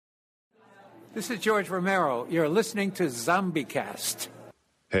This is George Romero. You're listening to ZombieCast.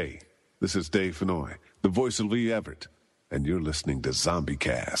 Hey, this is Dave Fennoy, the voice of Lee Everett, and you're listening to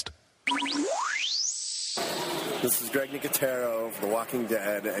ZombieCast. This is Greg Nicotero of The Walking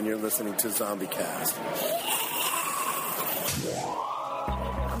Dead, and you're listening to ZombieCast.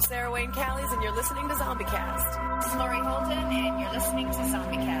 I'm Sarah Wayne Callies, and you're listening to ZombieCast. This is Lori Holden, and you're listening to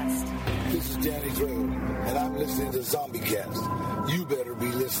ZombieCast. This is Danny Trejo, and I'm listening to ZombieCast. You better be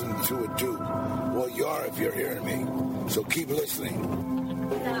listening to it too. Well, you are if you're hearing me. So keep listening.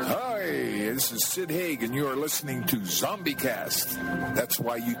 Hi, this is Sid Haig, and you are listening to ZombieCast. That's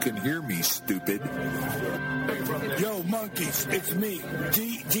why you can hear me, stupid. Yo, monkeys, it's me,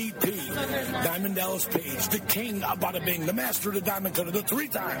 DDP, Diamond Dallas Page, the king of bada bing, the master of the diamond cutter, the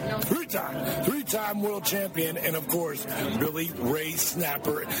three-time world champion, and of course, Billy Ray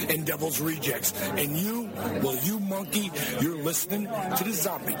Snapper and Devil's Rejects. And you, well, you monkey, you're listening to the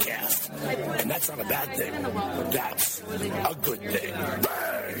ZombieCast. And that's not a bad thing. That's a good thing. Bang!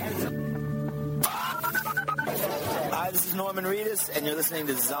 Hi, this is Norman Reedus, and you're listening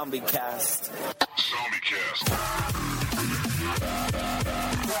to ZombieCast. ZombieCast.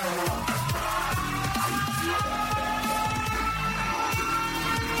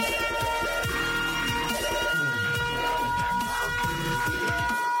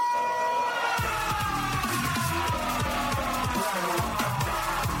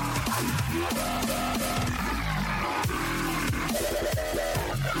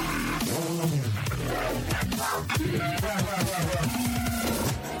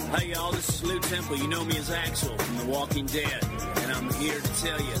 Hey y'all, this is Lou Temple. You know me as Axel from The Walking Dead, and I'm here to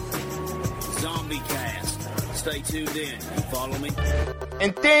tell you, ZombieCast. Stay tuned in. You follow me?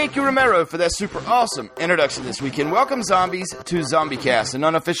 And thank you, Romero, for that super awesome introduction this weekend. Welcome, zombies, to ZombieCast, an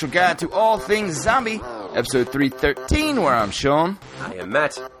unofficial guide to all things zombie, episode 313, where I'm Sean. I am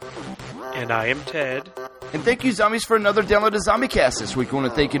Matt. And I am Ted. And thank you, zombies, for another download of ZombieCast this week. We want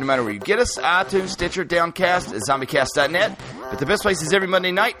to thank you no matter where you get us, iTunes, Stitcher, Downcast, at ZombieCast.net. But the best place is every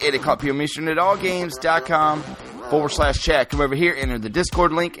Monday night, 8 o'clock p.m. Eastern at allgames.com/chat. Come over here, enter the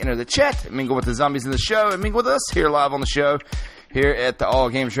Discord link, enter the chat, mingle with the zombies in the show, and mingle with us here live on the show here at the All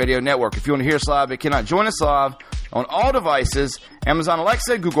Games Radio Network. If you want to hear us live but cannot join us live on all devices, Amazon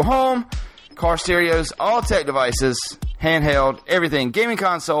Alexa, Google Home, car stereos, all tech devices, handheld, everything, gaming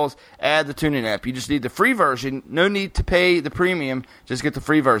consoles, add the TuneIn app. You just need the free version. No need to pay the premium. Just get the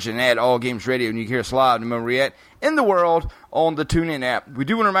free version and add All Games Radio, and you can hear us live no matter where you're at in the world on the TuneIn app. We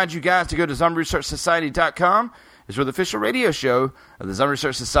do want to remind you guys to go to ZombieResearchSociety.com. It's for the official radio show of the Zombie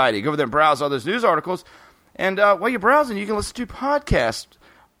Research Society. Go over there and browse all those news articles. And while you're browsing, you can listen to podcast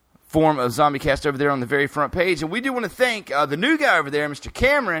form of ZombieCast over there on the very front page. And we do want to thank the new guy over there, Mr.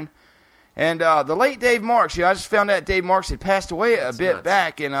 Cameron, and the late Dave Marks. I just found out Dave Marks had passed away a bit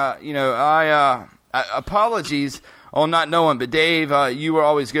back, and I apologies on not knowing. But Dave, you were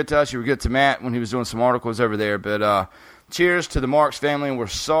always good to us. You were good to Matt when he was doing some articles over there. But cheers to the Marks family, and we're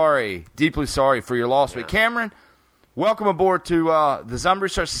sorry, deeply sorry for your loss. Yeah. But Cameron, welcome aboard to the Zombie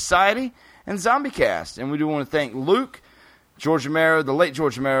Research Society and ZombieCast. And we do want to thank Luke, George Romero, the late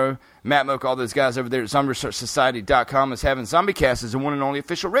George Romero, Matt Moak, all those guys over there at ZombieResearchSociety.com as having ZombieCast as the one and only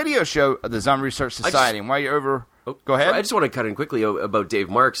official radio show of the Zombie Research Society. And while you're over, go ahead. I just want to cut in quickly about Dave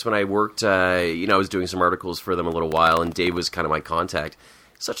Marks. When I worked, I was doing some articles for them a little while, and Dave was kind of my contact.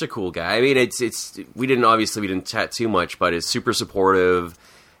 Such a cool guy. I mean, we didn't chat too much, but it's super supportive.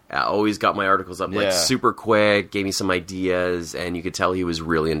 Always got my articles up like super quick, gave me some ideas, and you could tell he was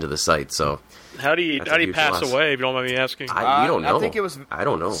really into the site. So how do you pass away? If you don't mind me asking, you don't know. I think it was. I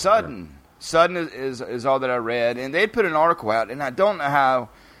don't know. Sudden. Yeah. Sudden is all that I read, and they'd put an article out, and I don't know how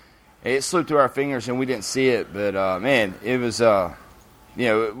it slipped through our fingers and we didn't see it, but man, it was. We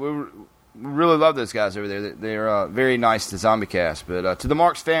really love those guys over there. They're very nice to ZombieCast. But to the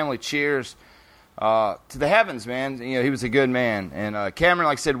Marks family, cheers. To the heavens, man. He was a good man. And Cameron,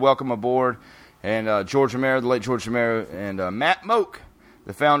 like I said, welcome aboard. And George Romero, the late George Romero, and Matt Moak,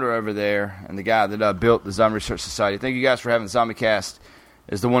 the founder over there, and the guy that built the Zombie Research Society. Thank you guys for having ZombieCast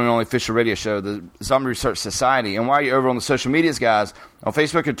as the one and only official radio show, the Zombie Research Society. And while you're over on the social medias, guys, on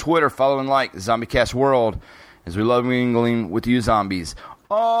Facebook and Twitter, follow and like the ZombieCast World, as we love mingling with you zombies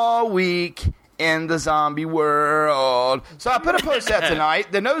all week in the zombie world. So I put a post out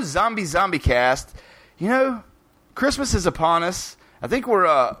tonight. The No Zombie ZombieCast. Christmas is upon us. I think we're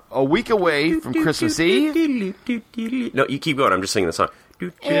a week away from Christmas Eve. No, you keep going. I'm just singing the song.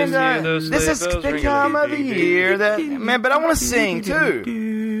 And this is the time of the year that, man, but I want to sing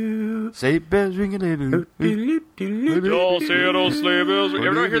too. Sleigh bells ringing. All say those sleigh bells. Every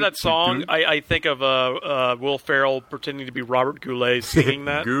time I hear that song, I think of Will Ferrell pretending to be Robert Goulet singing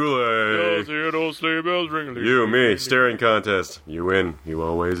that. Goulet. All say those sleigh bells ringing. You, me, staring contest. You win. You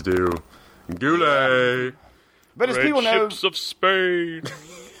always do. Goulet. But as people know, ships of Spain.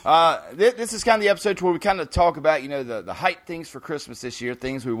 This is kind of the episode where we kind of talk about, the hype things for Christmas this year,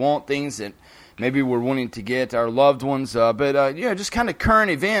 things we want, things that maybe we're wanting to get our loved ones. But just kind of current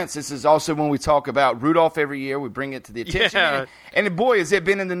events. This is also when we talk about Rudolph every year. We bring it to the attention. Yeah. And boy, has it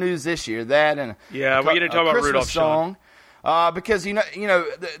been in the news this year. That and we're going to talk about Christmas Rudolph song. Because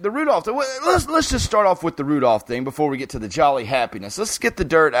the Rudolph. Let's just start off with the Rudolph thing before we get to the jolly happiness. Let's get the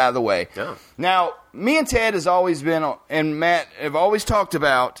dirt out of the way. Yeah. Now, me and Ted has always been, and Matt have always talked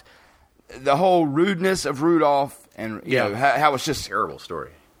about the whole rudeness of Rudolph, and how it's just terrible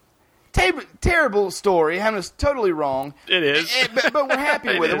story. Terrible story. And it's totally wrong. It is, but we're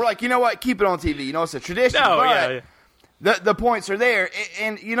happy with it. We're like, you know what? Keep it on TV. It's a tradition. The points are there.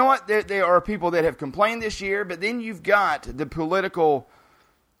 And you know what? There are people that have complained this year, but then you've got the political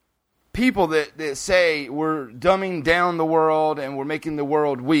people that say we're dumbing down the world and we're making the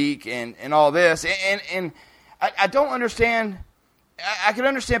world weak and all this. And I don't understand. I can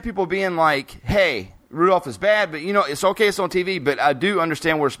understand people being like, hey, Rudolph is bad, but it's okay, it's on TV, but I do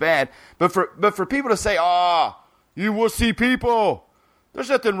understand where it's bad. But for people to say, you wussy people, there's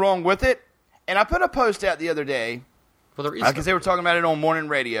nothing wrong with it. And I put a post out the other day. Well, there is because they were talking about it on morning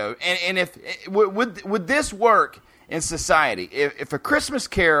radio. And if would this work in society? If a Christmas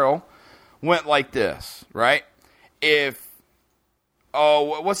Carol went like this, right?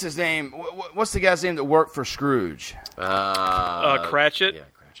 What's his name? What's the guy's name that worked for Scrooge? Cratchit? Yeah,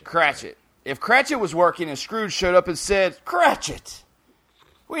 Cratchit. If Cratchit was working and Scrooge showed up and said, Cratchit,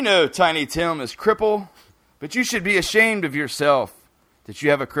 we know Tiny Tim is crippled, but you should be ashamed of yourself that you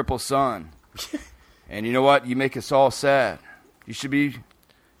have a crippled son. And you know what? You make us all sad. You should be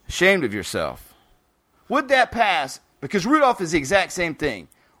ashamed of yourself. Would that pass? Because Rudolph is the exact same thing.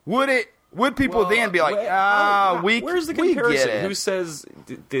 Would it? Would people then be like, where's the comparison? Who says,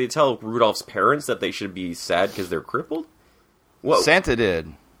 did they tell Rudolph's parents that they should be sad because they're crippled? What? Santa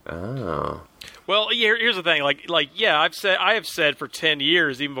did. Oh. Well, here's the thing. I have said for 10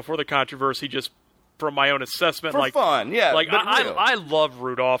 years, even before the controversy, just from my own assessment. For fun, yeah. I love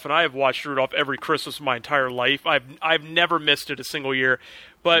Rudolph, and I have watched Rudolph every Christmas my entire life. I've never missed it a single year.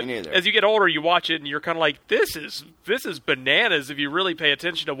 But as you get older, you watch it, and you're kind of like, this is bananas if you really pay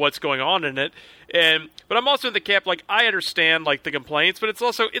attention to what's going on in it. But I'm also in the camp, I understand, the complaints, but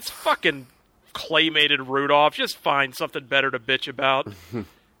it's fucking claymated Rudolph. Just find something better to bitch about. Right.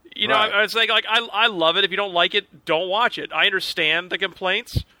 I was saying, I love it. If you don't like it, don't watch it. I understand the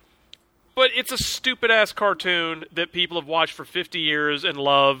complaints, but it's a stupid-ass cartoon that people have watched for 50 years and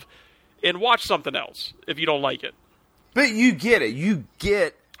love, and watch something else if you don't like it. But you get it. You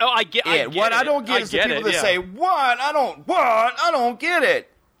get I get it. What I don't get is the people that say, what? I don't get it.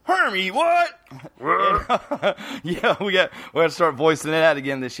 Hermie, what? We got to start voicing it out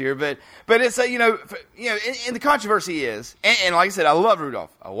again this year. But it's and the controversy is, and like I said, I love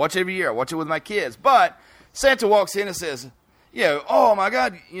Rudolph. I watch it every year. I watch it with my kids. But Santa walks in and says, oh my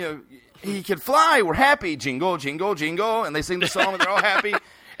God, he can fly. We're happy. Jingle, jingle, jingle. And they sing the song and they're all happy.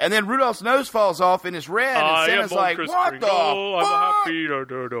 And then Rudolph's nose falls off and it's red. And Santa's like, what the fuck? I'm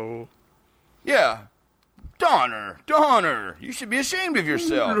happy. Yeah. Donner, you should be ashamed of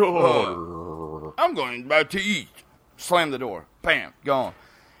yourself. I'm going back to eat. Slam the door. Bam, gone.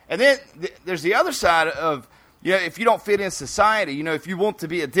 And then there's the other side of, if you don't fit in society, if you want to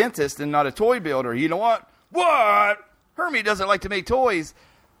be a dentist and not a toy builder, you know what? What? Hermie doesn't like to make toys.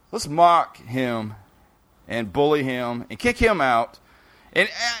 Let's mock him and bully him and kick him out. And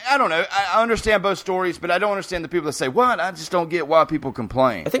I don't know. I understand both stories, but I don't understand the people that say, what? I just don't get why people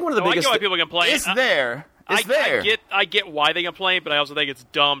complain. I think one of the biggest... I get why people complain. It's there. It's there. I get why they complain, but I also think it's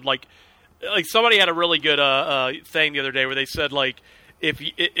dumb. Like somebody had a really good thing the other day where they said, if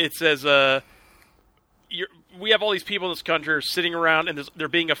it says, we have all these people in this country are sitting around and they're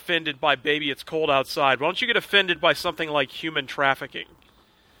being offended by "Baby, It's Cold Outside." Why don't you get offended by something like human trafficking?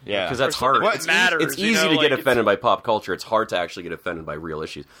 Yeah, because that's hard. It's easy to get offended by pop culture. It's hard to actually get offended by real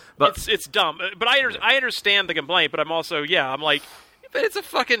issues. But it's dumb. But I understand the complaint. But I'm also I'm like, but it's a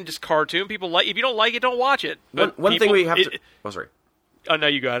fucking just cartoon. People if you don't like it, don't watch it. But one thing we have to. Oh, sorry. Oh no,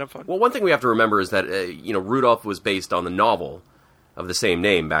 you go ahead. I'm fine. Well, one thing we have to remember is that Rudolph was based on the novel of the same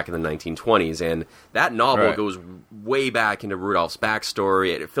name back in the 1920s, and that novel goes way back into Rudolph's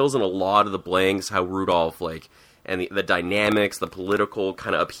backstory. It fills in a lot of the blanks, how Rudolph and the dynamics, the political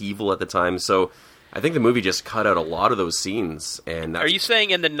kind of upheaval at the time. So I think the movie just cut out a lot of those scenes. And are you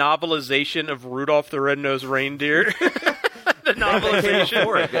saying in the novelization of Rudolph the Red-Nosed Reindeer? The novelization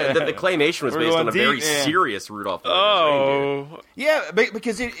for it. The claymation was based on a very serious Rudolph the Red-Nosed Reindeer. Yeah,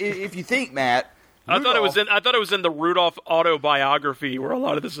 because if you think, Matt, I thought it was in the Rudolph autobiography where a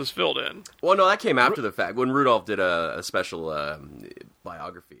lot of this is filled in. Well, no, that came after the fact when Rudolph did a special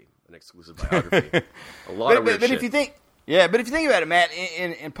biography, an exclusive biography. A lot of weird shit. If you think about it, Matt,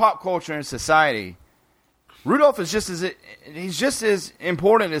 in pop culture and society, Rudolph is just as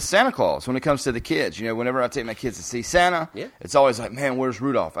important as Santa Claus when it comes to the kids. You know, whenever I take my kids to see Santa, it's always like, man, where's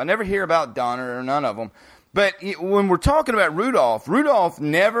Rudolph? I never hear about Donner or none of them. But when we're talking about Rudolph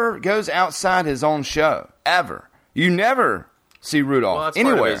never goes outside his own show, ever. You never see Rudolph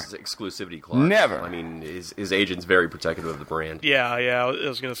anywhere. Part of his exclusivity clause. Never. I mean, his agent's very protective of the brand. Yeah, I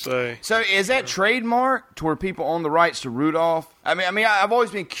was going to say. So is that trademark to where people own the rights to Rudolph? I mean, I've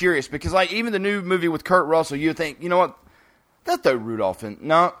always been curious because, like, even the new movie with Kurt Russell, you think, you know what? They'll throw Rudolph in.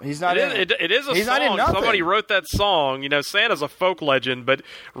 No, he's not in it. It is a he's song. Not in nothing. Somebody wrote that song. You know, Santa's a folk legend, but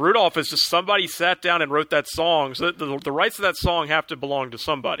Rudolph is just somebody sat down and wrote that song. So the rights to that song have to belong to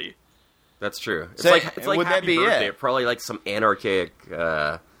somebody. That's true. It's So, like would that Happy be Birthday. it? Probably like some anarchic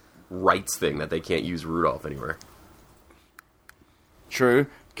rights thing that they can't use Rudolph anywhere. True.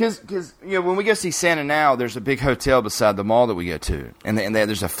 Because when we go see Santa now, there's a big hotel beside the mall that we go to. And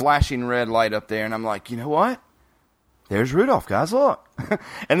there's a flashing red light up there. And I'm like, you know what? There's Rudolph, guys, look.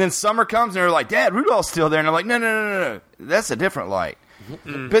 And then summer comes, and they're like, Dad, Rudolph's still there. And I'm like, no. That's a different light.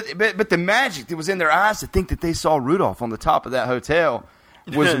 Mm-hmm. But the magic that was in their eyes to think that they saw Rudolph on the top of that hotel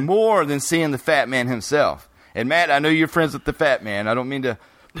was more than seeing the Fat Man himself. And, Matt, I know you're friends with the Fat Man. I don't mean to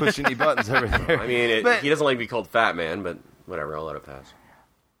push any buttons over there. I mean, he doesn't like to be called Fat Man, but whatever, I'll let it pass.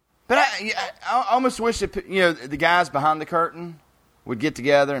 But I almost wish that, the guys behind the curtain would get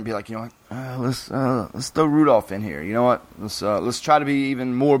together and be like, you know what, let's throw Rudolph in here. You know what, let's try to be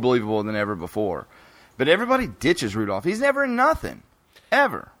even more believable than ever before. But everybody ditches Rudolph. He's never in nothing,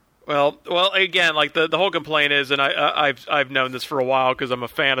 ever. Well, again, like the whole complaint is, and I've known this for a while because I'm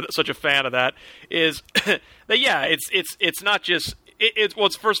such a fan of that, is that it's not just.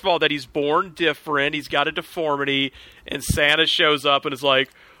 It's first of all that he's born different. He's got a deformity, and Santa shows up and is like,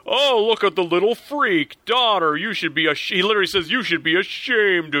 "Oh, look at the little freak, Donner. You should be." He literally says, "You should be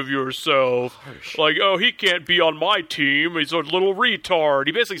ashamed of yourself." Like, "Oh, he can't be on my team. He's a little retard."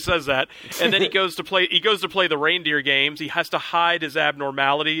 He basically says that, and then he goes to play the reindeer games. He has to hide his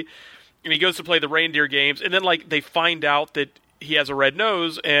abnormality, and he goes to play the reindeer games. And then, like, they find out that he has a red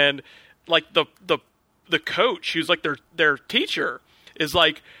nose, and like the coach, who's like their teacher, is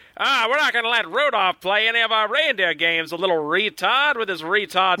like, we're not going to let Rudolph play any of our reindeer games, the little retard with his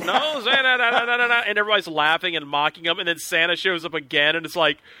retard nose. And everybody's laughing and mocking him. And then Santa shows up again, and it's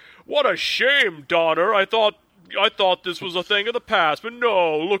like, what a shame, Donner. I thought this was a thing of the past, but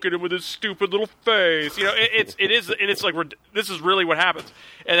no, look at him with his stupid little face. You know, it is, and it's like, this is really what happens.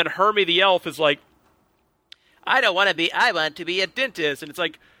 And then Hermie the elf is like, I want to be a dentist. And it's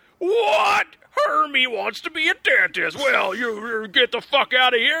like, what? Hermie wants to be a dentist. Well, you get the fuck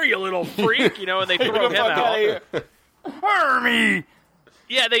out of here, you little freak. You know, and they throw him out. Hermie!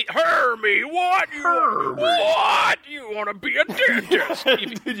 Yeah, Hermie, what? What? You want to be a dentist?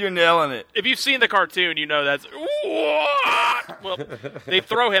 Dude, you're nailing it. If you've seen the cartoon, you know that's, what? Well, they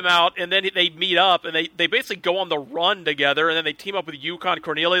throw him out, and then they meet up, and they basically go on the run together, and then they team up with Yukon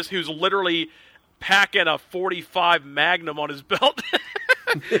Cornelius, who's literally packing a .45 Magnum on his belt.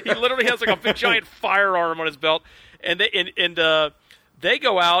 He literally has like a big giant firearm on his belt, and they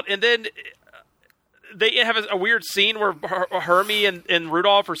go out, and then they have a weird scene where Hermie and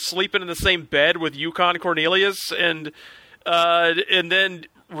Rudolph are sleeping in the same bed with Yukon Cornelius, and then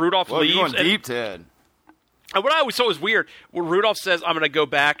Rudolph leaves. You're going deep, Ted. And what I always thought was weird, when Rudolph says, "I'm going to go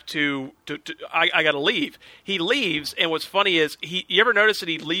back to I got to leave." He leaves, and what's funny is, you ever notice that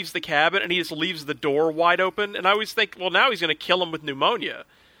he leaves the cabin and he just leaves the door wide open? And I always think, well, now he's going to kill him with pneumonia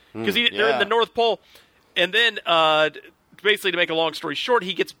because they're in the North Pole. And then, basically, to make a long story short,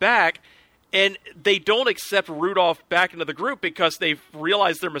 he gets back, and they don't accept Rudolph back into the group because they've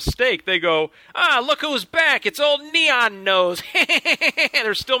realized their mistake. They go, look who's back. It's old Neon Nose.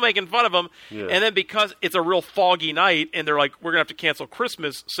 They're still making fun of him. Yeah. And then because it's a real foggy night and they're like, we're going to have to cancel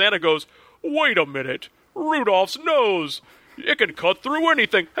Christmas, Santa goes, wait a minute. Rudolph's nose. It can cut through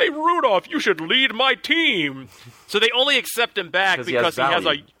anything. Hey, Rudolph, you should lead my team. So they only accept him back because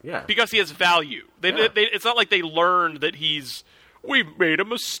he has value. It's not like they learned that we made a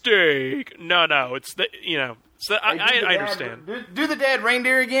mistake. No, it's the, So I understand. Do the dad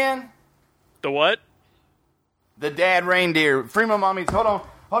reindeer again. The what? The dad reindeer. Free my mommies. Hold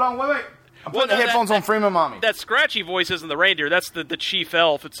on, wait. I'm putting the headphones on Freeman Mommy. That scratchy voice isn't the reindeer. That's the chief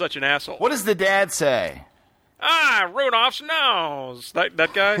elf. It's such an asshole. What does the dad say? Rudolph's nose.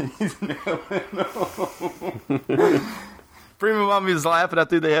 That guy? Freeman Mommy is laughing. I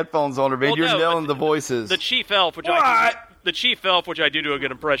threw the headphones on her, man. You're nailing the voices. The chief elf, which I do a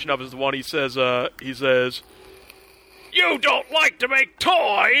good impression of, is the one he says, "You don't like to make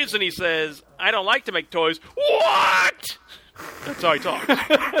toys," and he says, "I don't like to make toys." What? That's how he talks.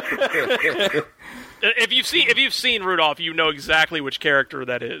 If you've seen Rudolph, you know exactly which character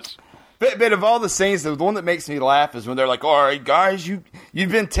that is. But of all the scenes, the one that makes me laugh is when they're like, "All right, guys, you've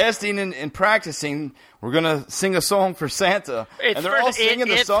been testing and practicing. We're gonna sing a song for Santa," and they're all singing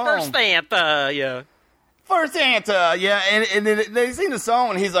the song. It's for Santa, yeah. For Santa, yeah, and then they sing the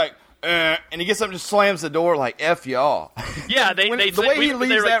song, and he's like, and he gets up and just slams the door like "F y'all." Yeah, the way he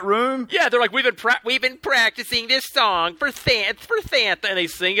leaves that room. Yeah, they're like, we've been practicing this song for Santa, and they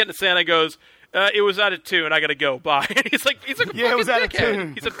sing it, and Santa goes, "It was out of tune. I gotta go. Bye." And he's like, yeah, it was out of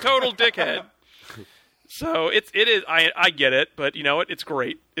tune. He's a total dickhead. So it is. I get it, but you know what? It's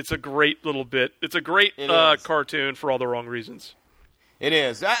great. It's a great little bit. It's a great cartoon for all the wrong reasons. It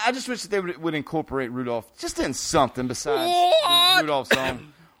is. I just wish that they would incorporate Rudolph just in something besides the Rudolph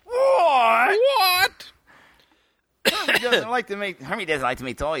song. What? Hermie doesn't like to make toys. Hermie doesn't like to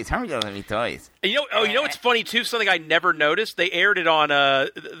make toys. You know what's funny too? Something I never noticed. They aired it on.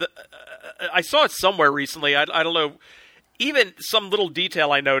 I saw it somewhere recently. I don't know. Even some little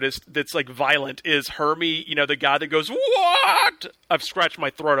detail I noticed that's like violent is Hermie. You know, the guy that goes "What?" I've scratched my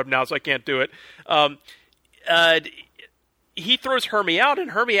throat up now, so I can't do it. He throws Hermie out,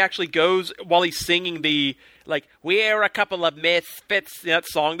 and Hermie actually goes while he's singing the like "We're a couple of misfits." That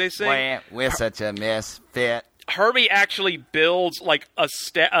song they sing. We're such a misfit. Hermie actually builds like a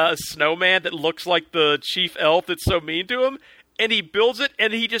snowman that looks like the chief elf that's so mean to him, and he builds it,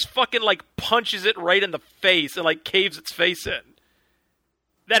 and he just fucking like punches it right in the face and like caves its face in.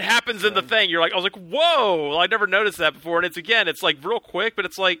 That happens in the thing. I was like, whoa! I never noticed that before, and it's like real quick, but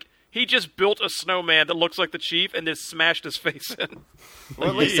it's like he just built a snowman that looks like the chief and just smashed his face in. Well,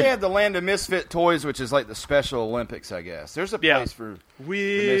 at least they had the Land of Misfit Toys, which is like the Special Olympics, I guess. There's a place for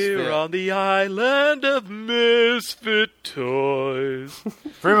We're on the island of misfit toys.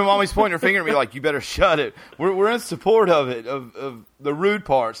 Freeman Mommy's pointing her finger at me like, you better shut it. We're in support of it, of the rude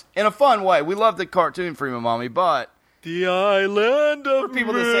parts. In a fun way. We love the cartoon, Freeman Mommy, but the island of for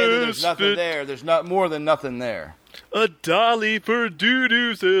people that say that there's nothing there, there's not more than nothing there. A dolly for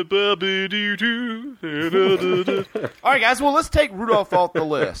doo-doo, say babby-doo-doo. All right, guys, well, let's take Rudolph off the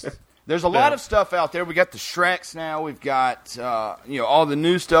list. There's a lot of stuff out there. We got the Shreks now. We've got, all the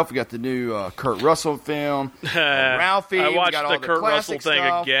new stuff. We got the new Kurt Russell film. Ralphie. I watched got all the Kurt Russell thing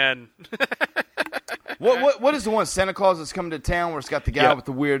stuff. again. What is the one, Santa Claus that's coming to town, where it's got the guy with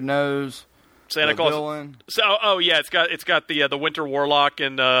the weird nose? Santa Claus. Villain. So, yeah, it's got the Winter Warlock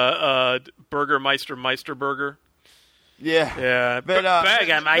and Meister Burger. Yeah. But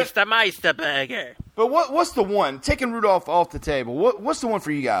Meister Burger. But what's the one? Taking Rudolph off the table, what's the one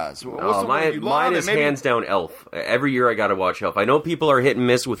for you guys? What's the one you mine love? is hands down Elf. Every year I got to watch Elf. I know people are hit and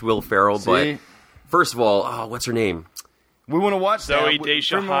miss with Will Ferrell, but first of all, what's her name? We want to watch Zoe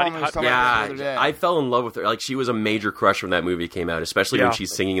Deschanel. Yeah, I fell in love with her. Like, she was a major crush when that movie came out, especially when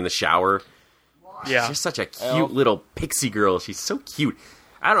she's singing in the shower. Yeah. She's just such a cute little pixie girl. She's so cute.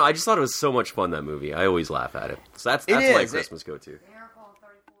 I don't know. I just thought it was so much fun, that movie. I always laugh at it. So that's my Christmas go-to.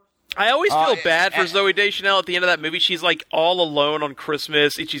 I always feel bad for Zoe Deschanel at the end of that movie. She's like all alone on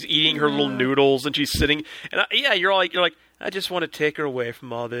Christmas, and she's eating her little noodles, and she's sitting. And you're like, I just want to take her away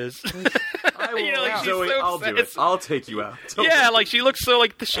from all this. I will, Zoe. I'll do it. I'll take you out. Like she looks so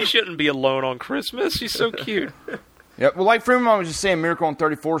like she shouldn't be alone on Christmas. She's so cute. Yeah, well, like Freeman Mom was just saying, Miracle on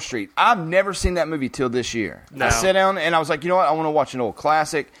 34th Street. I've never seen that movie till this year. No. I sat down and I was like, you know what? I want to watch an old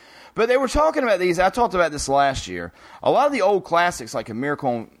classic. But they were talking about these. I talked about this last year. A lot of the old classics, like A Miracle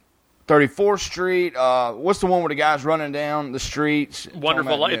on 34th Street. What's the one where the guy's running down the streets?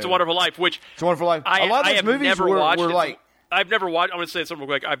 Wonderful Life. It's a Wonderful Life. It's a Wonderful Life. A lot of those movies were like. I've never watched. I'm going to say something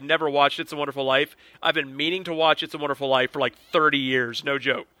real quick. I've never watched It's a Wonderful Life. I've been meaning to watch It's a Wonderful Life for like 30 years. No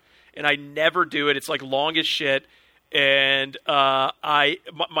joke. And I never do it. It's like long as shit. And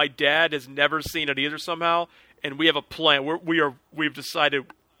my dad has never seen it either somehow, and we have a plan. We've decided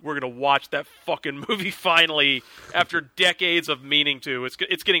we're gonna watch that fucking movie finally after decades of meaning to.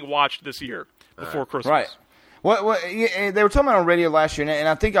 It's getting watched this year before Christmas. Right. Well, they were talking about on radio last year, and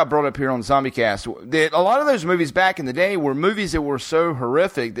I think I brought it up here on ZombieCast, that a lot of those movies back in the day were movies that were so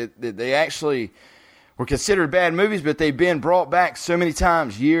horrific that they actually were considered bad movies, but they've been brought back so many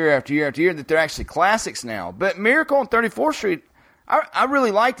times year after year after year that they're actually classics now. But Miracle on 34th Street, I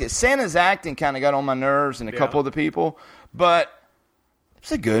really liked it. Santa's acting kind of got on my nerves and a couple of the people, but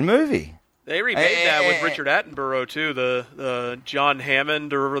it's a good movie. They remade that with Richard Attenborough too, the John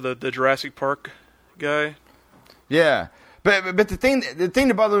Hammond or the Jurassic Park guy. Yeah, but the thing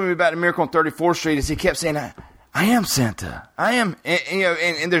that bothered me about A Miracle on 34th Street is he kept saying, I am Santa. I am,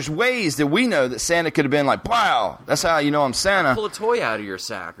 and there's ways that we know that Santa could have been like, wow, that's how you know I'm Santa. Pull a toy out of your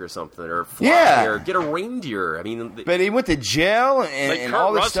sack or something, or fly, or get a reindeer. I mean, but he went to jail and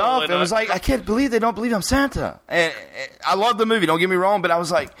all this stuff, and it was like, I can't believe they don't believe I'm Santa. And I love the movie, don't get me wrong, but I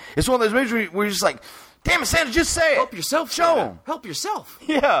was like, it's one of those movies where you're just like, damn it, Santa, just say it. Help yourself, show him. Help yourself.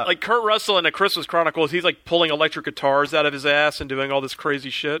 Yeah, like Kurt Russell in the Christmas Chronicles, he's like pulling electric guitars out of his ass and doing all this crazy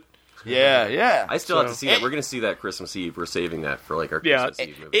shit. Yeah. I still have to see that. We're going to see that Christmas Eve. We're saving that for like our Christmas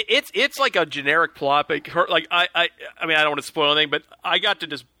Eve movie. It's like a generic plot, but like I mean I don't want to spoil anything, but I got to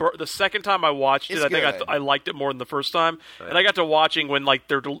just the second time I watched it, I think I liked it more than the first time, and I got to watching when like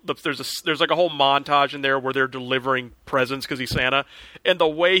there's like a whole montage in there where they're delivering presents because he's Santa, and the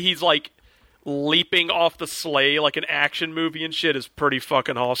way he's like leaping off the sleigh like an action movie and shit is pretty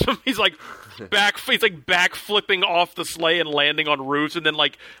fucking awesome. He's like back flipping off the sleigh and landing on roofs, and then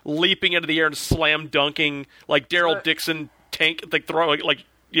like leaping into the air and slam dunking like Daryl Dixon tank, like throwing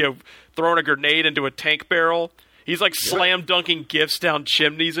a grenade into a tank barrel. He's like slam dunking gifts down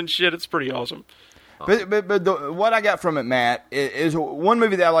chimneys and shit. It's pretty awesome. But what I got from it, Matt, is one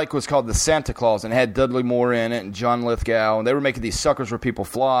movie that I liked was called The Santa Claus, and it had Dudley Moore in it and John Lithgow, and they were making these suckers where people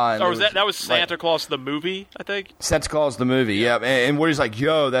fly. And that was Santa Claus the movie, I think? Santa Claus the movie, yeah. And where he's like,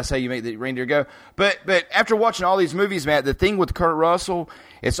 yo, that's how you make the reindeer go. But after watching all these movies, Matt, the thing with Kurt Russell,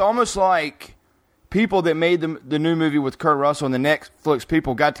 it's almost like people that made the new movie with Kurt Russell and the Netflix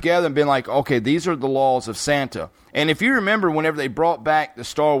people got together and been like, okay, these are the laws of Santa. And if you remember whenever they brought back the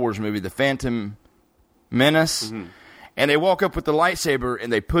Star Wars movie, The Phantom Menace, and they walk up with the lightsaber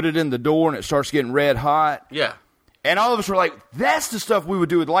and they put it in the door and it starts getting red hot. Yeah. And all of us were like, that's the stuff we would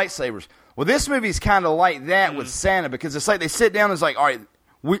do with lightsabers. Well, this movie's kind of like that with Santa, because it's like they sit down and it's like, all right,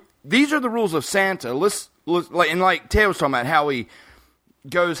 these are the rules of Santa. Let's like Ted was talking about how he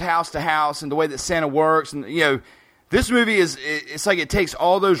goes house to house and the way that Santa works. And, this movie it's like it takes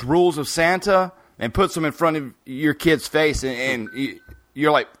all those rules of Santa and puts them in front of your kid's face, and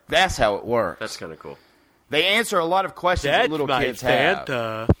you're like, that's how it works. That's kind of cool. They answer a lot of questions that little kids have.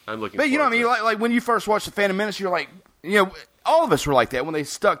 I'm looking. But you know what I mean? Like when you first watched The Phantom Menace, you're like, all of us were like that when they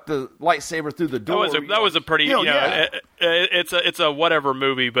stuck the lightsaber through the door. That was a pretty, it's a whatever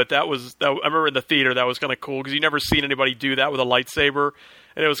movie, but I remember in the theater that was kind of cool because you never seen anybody do that with a lightsaber.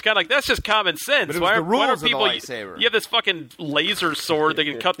 And it was kind of like, that's just common sense. But it was the rules of the lightsaber. You have this fucking laser sword that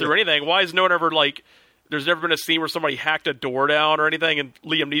can cut through anything. Why is no one ever like... There's never been a scene where somebody hacked a door down or anything, and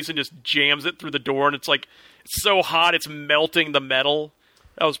Liam Neeson just jams it through the door, and it's like it's so hot it's melting the metal.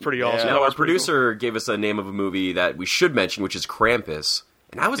 That was pretty awesome. Yeah, our producer gave us a name of a movie that we should mention, which is Krampus,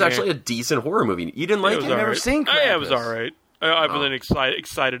 and that was actually a decent horror movie. You didn't like it? I've never seen Krampus. Yeah, it was all right. I wasn't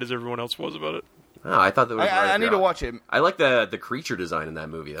excited as everyone else was about it. Oh, I thought that was. I need to watch it. I like the creature design in that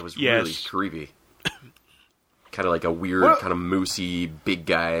movie. That was really creepy. Kind of like a weird, kind of moosey, big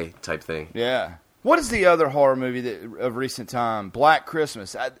guy type thing. Yeah. What is the other horror movie of recent time? Black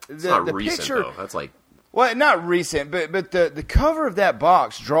Christmas. It's not recent, though. That's like... Well, not recent, but the cover of that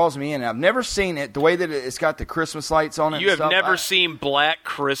box draws me in. I've never seen it. The way that it's got the Christmas lights on it. You have never seen Black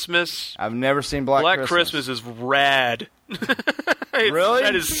Christmas? I've never seen Black Christmas. Black Christmas is rad. Really?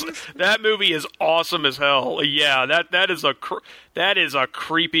 That movie is awesome as hell. Yeah, that is a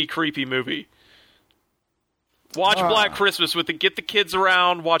creepy movie. Watch Black Christmas get the kids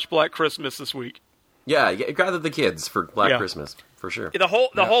around. Watch Black Christmas this week. Yeah, gather the kids for Black Christmas for sure. The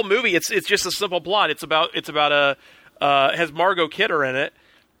whole movie, it's just a simple plot. It's about has Margot Kidder in it.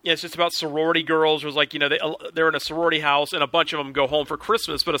 Yeah, it's just about sorority girls. It was like they're in a sorority house and a bunch of them go home for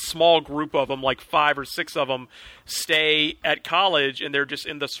Christmas, but a small group of them, like 5 or 6 of them, stay at college and they're just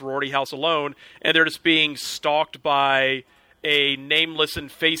in the sorority house alone, and they're just being stalked by a nameless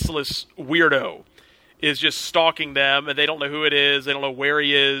and faceless weirdo. Is just stalking them, and they don't know who it is. They don't know where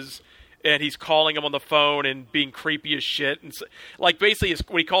he is. And he's calling them on the phone and being creepy as shit. And like basically,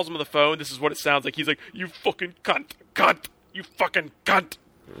 when he calls them on the phone, this is what it sounds like. He's like, "You fucking cunt, you fucking cunt."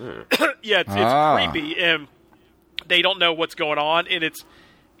 Yeah, it's creepy, and they don't know what's going on. And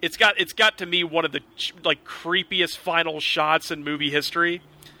it's got to me one of the like creepiest final shots in movie history.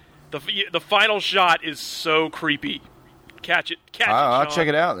 The final shot is so creepy. Catch it. I'll check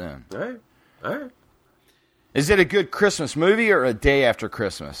it out then. All right. Is it a good Christmas movie or a day after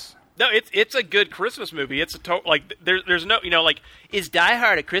Christmas? No, it's a good Christmas movie. It's there's no like, is Die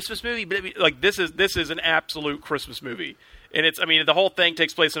Hard a Christmas movie? But like this is an absolute Christmas movie. And it's, I mean, the whole thing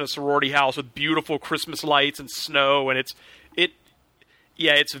takes place in a sorority house with beautiful Christmas lights and snow, and it's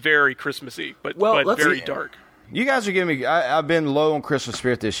very Christmassy, but very dark. You guys are giving me. I've been low on Christmas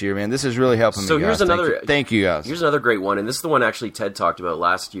spirit this year, man. This is really helping me. So guys. here's another. Thank you, guys. Here's another great one, and this is the one actually Ted talked about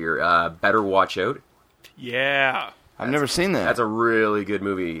last year. Better Watch Out. Yeah, I've never seen that. That's a really good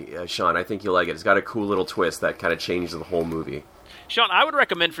movie, Sean. I think you'll like it. It's got a cool little twist that kind of changes the whole movie. Sean, I would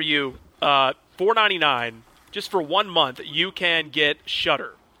recommend for you $4.99 just for 1 month. You can get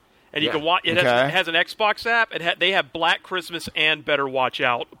Shudder, and you can watch. It has an Xbox app. They have Black Christmas and Better Watch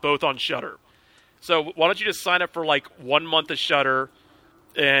Out both on Shudder. So why don't you just sign up for like 1 month of Shudder,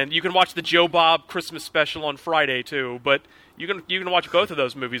 and you can watch the Joe Bob Christmas special on Friday too. But you can watch both of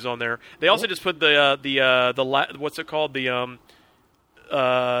those movies on there. They also just put the what's it called, the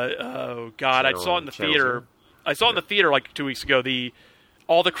oh god, I saw it in the theater. I saw it in the theater like 2 weeks ago.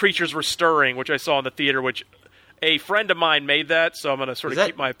 All the Creatures Were Stirring, which I saw in the theater, which a friend of mine made that, so I'm going to sort of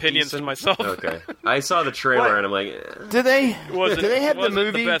keep my opinions to myself. Okay, I saw the trailer and I'm like, Did they have the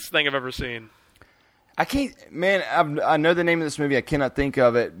movie? The best thing I've ever seen. I can't, man. I know the name of this movie. I cannot think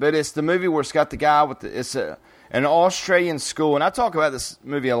of it, but it's the movie where it's got the guy with it's an Australian school, and I talk about this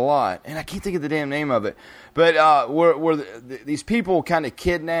movie a lot, and I can't think of the damn name of it. But where these people kind of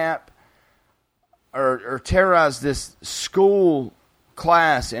kidnap or terrorize this school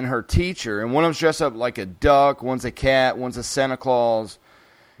class and her teacher, and one of them's dressed up like a duck, one's a cat, one's a Santa Claus,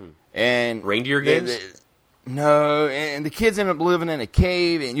 and reindeer games. No, and the kids end up living in a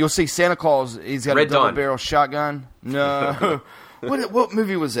cave, and you'll see Santa Claus. He's got a double-barrel shotgun. No, what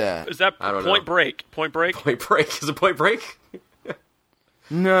movie was that? Is that Point Break? Point Break? Point Break. Is it Point Break?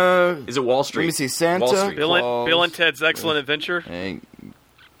 No. Is it Wall Street? Let me see. Santa Bill and Ted's Excellent Adventure.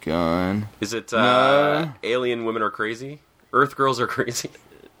 Gun. Is it Alien Women Are Crazy? Earth Girls Are Crazy.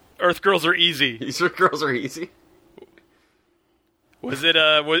 Earth Girls Are Easy. Earth Girls Are Easy. Was it?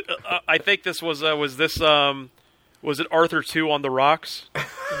 I think this was this? Was it Arthur 2 on the Rocks?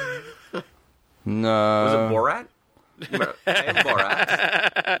 No. Was it Borat? I am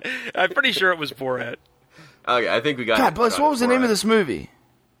Borat. I'm pretty sure it was Borat. Okay, I think we got. God bless. What was the name of this movie?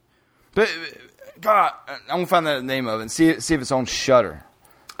 But God, I'm gonna find the name of it and see if it's on Shudder.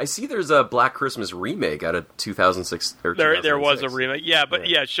 I see there's a Black Christmas remake out of 2006. Or there was a remake, yeah, but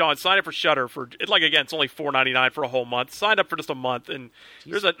yeah, Sean, sign up for Shudder for again, it's only $4.99 for a whole month. Sign up for just a month, and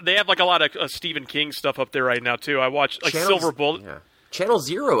they have like a lot of Stephen King stuff up there right now too. I watched like Silver Bullet, Channel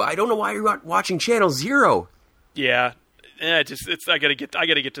Zero. I don't know why you're not watching Channel Zero. Yeah, I gotta get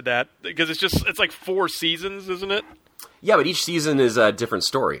to that because it's like 4 seasons, isn't it? Yeah, but each season is a different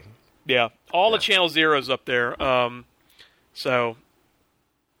story. Yeah, all the Channel Zeros up there. So.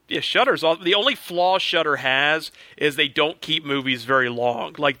 Yeah, Shudder's the only flaw Shudder has is they don't keep movies very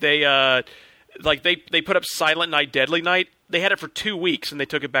long. Like they put up Silent Night, Deadly Night. They had it for 2 weeks and they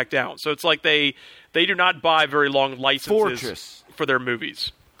took it back down. So it's like they do not buy very long licenses for their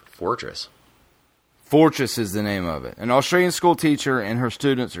movies. Fortress is the name of it. An Australian school teacher and her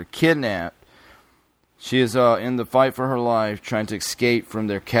students are kidnapped. She is in the fight for her life, trying to escape from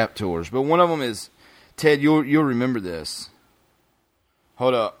their captors. But one of them is Ted. You'll remember this.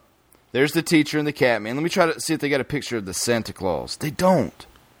 Hold up. There's the teacher and the cat man. Let me try to see if they got a picture of the Santa Claus. They don't.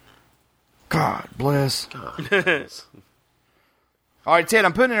 God bless. All right, Ted,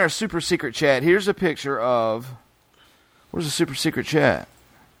 I'm putting in our super secret chat. Here's a picture of... Where's the super secret chat?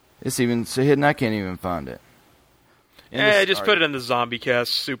 It's even so hidden I can't even find it. Just put it in the Zombie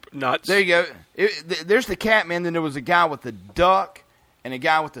Cast super nuts. There you go. There's the cat man, then there was a guy with the duck and a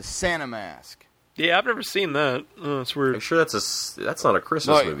guy with the Santa mask. Yeah, I've never seen that. Oh, that's weird. I'm sure that's not a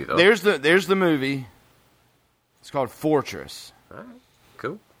Christmas movie though. There's the movie. It's called Fortress. All right,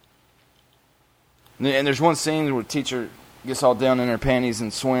 cool. And there's one scene where the teacher gets all down in her panties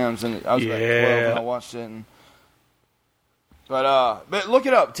and swims, and I was about 12 when I watched it. But look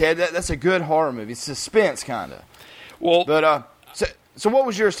it up, Ted. That's a good horror movie. It's suspense kind of. Well, but so what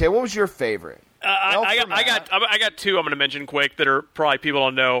was yours, Ted? What was your favorite? I got 2 I'm going to mention quick that are probably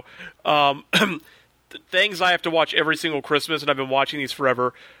people don't know. Things I have to watch every single Christmas, and I've been watching these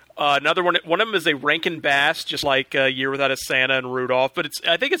forever. Another one of them is a Rankin Bass, just like Year Without a Santa and Rudolph. But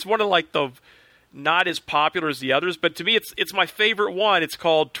I think it's one of like the not as popular as the others. But to me, it's my favorite one. It's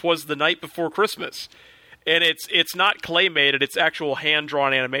called 'Twas the Night Before Christmas, and it's not claymated. It's actual hand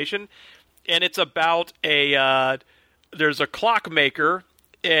drawn animation, and it's about there's a clockmaker.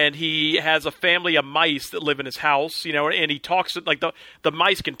 And he has a family of mice that live in his house, and he talks to, like, the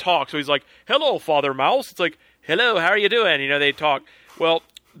mice can talk. So he's like, hello, Father Mouse. It's like, hello, how are you doing? They talk. Well,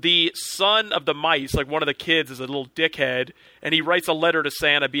 the son of the mice, like one of the kids, is a little dickhead, and he writes a letter to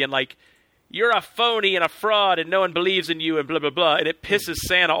Santa being like, you're a phony and a fraud and no one believes in you and blah, blah, blah. And it pisses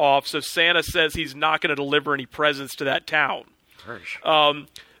Santa off, so Santa says he's not going to deliver any presents to that town. Harsh.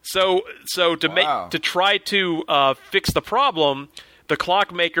 So to try to fix the problem, the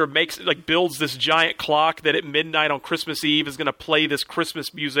clockmaker builds this giant clock that at midnight on Christmas Eve is going to play this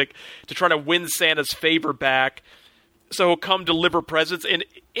Christmas music to try to win Santa's favor back. So he'll come deliver presents, and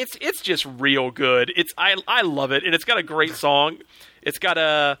it's just real good. I love it, and it's got a great song. It's got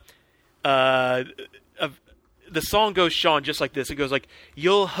the song goes, Sean, just like this. It goes like,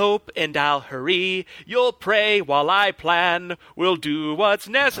 you'll hope and I'll hurry. You'll pray while I plan. We'll do what's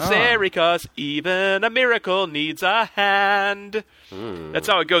necessary, 'cause even a miracle needs a hand. That's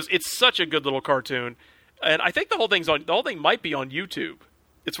how it goes. It's such a good little cartoon. And I think the whole thing might be on YouTube.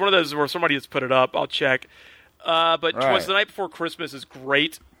 It's one of those where somebody has put it up. I'll check. But Twas the Night Before Christmas is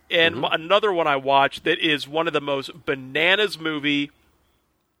great. And another one I watched that is one of the most bananas movie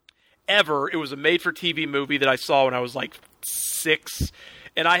ever. It was a made-for-TV movie that I saw when I was like 6,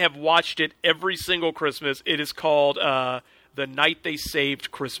 and I have watched it every single Christmas. It is called The Night They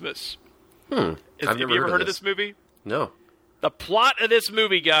Saved Christmas. Have you ever heard of this movie? No. The plot of this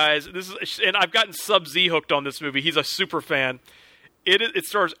movie, guys, and I've gotten Sub-Z hooked on this movie. He's a super fan. It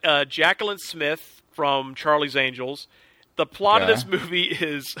stars Jacqueline Smith from Charlie's Angels. The plot of this movie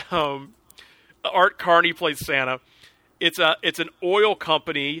is Art Carney plays Santa. It's an oil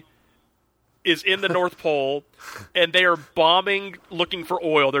company is in the North Pole, and they are bombing, looking for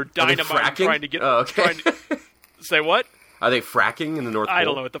oil. They're dynamiting, trying to get. Oh, okay. Say what? Are they fracking in the North Pole? I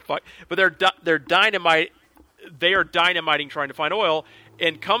don't know what the fuck, but they're dynamite. They are dynamiting, trying to find oil,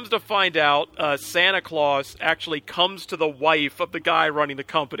 and comes to find out, Santa Claus actually comes to the wife of the guy running the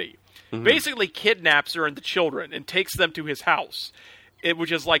company, basically kidnaps her and the children, and takes them to his house,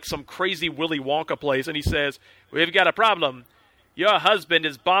 which is like some crazy Willy Wonka place, and he says, "We've got a problem. Your husband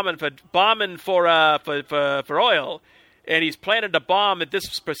is bombing for oil, and he's planning to bomb at this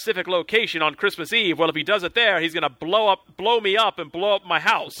specific location on Christmas Eve. Well, if he does it there, he's going to blow me up and blow up my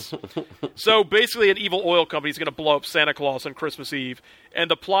house." So basically, an evil oil company is going to blow up Santa Claus on Christmas Eve, and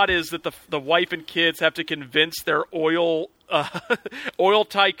the plot is that the wife and kids have to convince their oil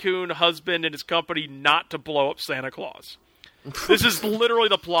tycoon husband and his company not to blow up Santa Claus. This is literally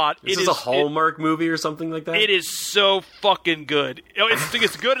the plot. This is a Hallmark movie or something like that? It is so fucking good.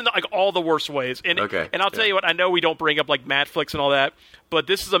 It's good in like all the worst ways. And I'll tell you what, I know we don't bring up like Matflix and all that, but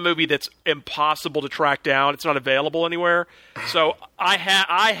this is a movie that's impossible to track down. It's not available anywhere. So I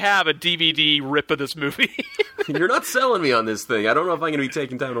have a DVD rip of this movie. You're not selling me on this thing. I don't know if I'm going to be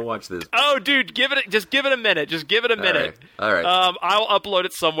taking time to watch this. Oh, dude, just give it a minute. Just give it a minute. All right. I'll upload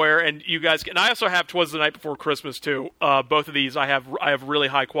it somewhere, and you guys can. And I also have Twas the Night Before Christmas too. Both of these, I have really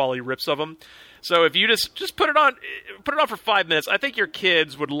high quality rips of them. So if you just put it on for 5 minutes, I think your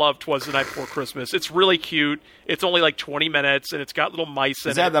kids would love Twas the Night Before Christmas. It's really cute. It's only like 20 minutes, and it's got little mice in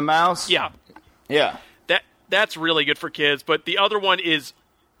it. Is that the mouse? Yeah. Yeah. That's really good for kids. But the other one is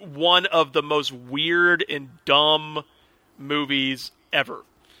one of the most weird and dumb movies ever.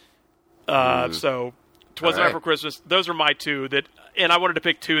 So Twas the Night Before Christmas. Those are my two and I wanted to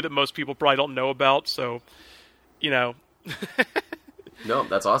pick two that most people probably don't know about. So, No,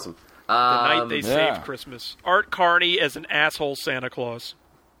 that's awesome. The Night They Saved Christmas. Art Carney as an asshole Santa Claus.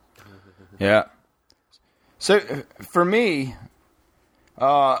 Yeah. So for me,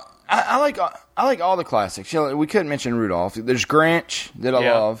 I like all the classics. We couldn't mention Rudolph. There's Grinch that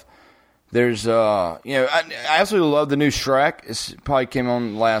I love. There's I absolutely love the new Shrek. It's probably came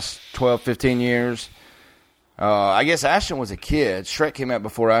on the last 12, 15 years. I guess Ashton was a kid. Shrek came out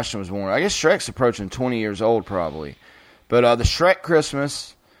before Ashton was born. I guess Shrek's approaching 20 years old probably. But the Shrek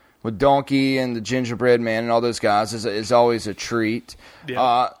Christmas with Donkey and the Gingerbread Man and all those guys is always a treat.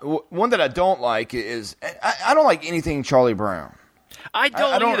 Yeah. One that I don't like is I don't like anything Charlie Brown. I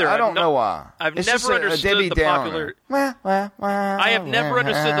don't either. I don't know why. I've never understood the popularity. I have never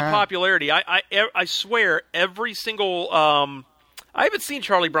understood the popularity. I swear every single. I haven't seen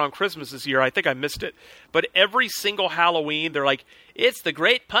Charlie Brown Christmas this year. I think I missed it. But every single Halloween, they're like, "It's the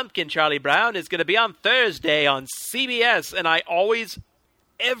Great Pumpkin, Charlie Brown is going to be on Thursday on CBS," and I always.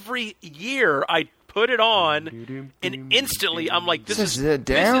 Every year I put it on, and instantly I'm like, "This is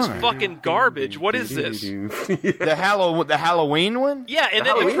fucking garbage. What is this?" The Halloween one? Yeah, and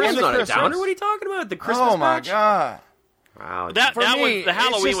then the Christmas not a downer. What are you talking about? The Christmas Oh my god! Wow, that one, the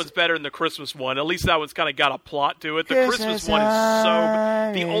Halloween one's better than the Christmas one. At least that one's kind of got a plot to it. The Christmas one is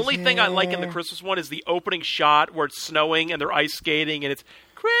so. The only thing I like in the Christmas one is the opening shot where it's snowing and they're ice skating, and it's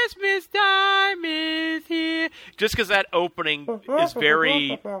Christmas time is here. Just because that opening is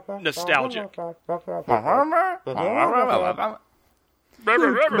very nostalgic. But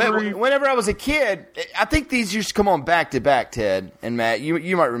whenever I was a kid, I think these used to come on back to back, Ted and Matt.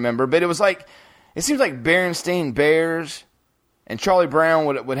 You might remember, but it was like, it seems like Berenstain Bears and Charlie Brown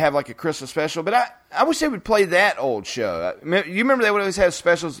would have like a Christmas special. But I wish they would play that old show. You remember they would always have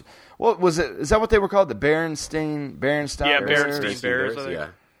specials. What was it? Is that what they were called? The Berenstain Bears? Yeah, Berenstain Bears. I think. Yeah.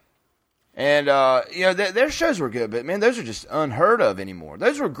 And, their shows were good, but, man, those are just unheard of anymore.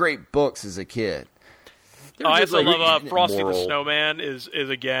 Those were great books as a kid. I also love Frosty the Snowman is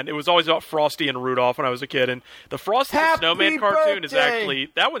again. It was always about Frosty and Rudolph when I was a kid, and the Frosty the Snowman cartoon is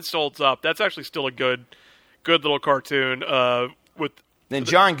actually that one holds up. That's actually still a good little cartoon. Then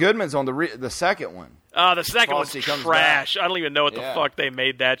John Goodman's on the second one. The second one's trash. I don't even know what the fuck they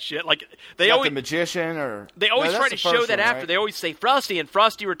made that shit. Like they always the Magician or they always try to show that after. Right? They always say Frosty and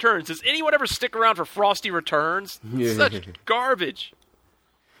Frosty Returns. Does anyone ever stick around for Frosty Returns? Such garbage.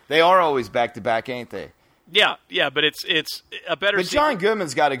 They are always back to back, ain't they? Yeah, but it's a better. But John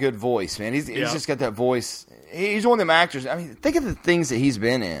Goodman's got a good voice, man. He's just got that voice. He's one of them actors. I mean, think of the things that he's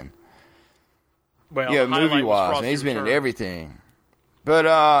been in. Well, movie wise, he's been in everything. But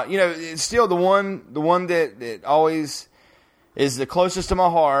it's still the one that always is the closest to my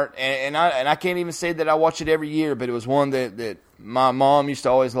heart, and I can't even say that I watch it every year, but it was one that my mom used to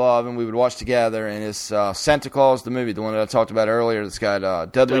always love, and we would watch together. And it's Santa Claus, the movie, the one that I talked about earlier. That's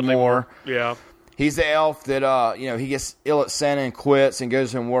got Dudley Moore. Yeah. He's the elf that, he gets ill at Santa and quits and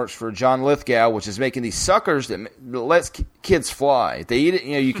goes and works for John Lithgow, which is making these suckers that lets kids fly. If they eat it,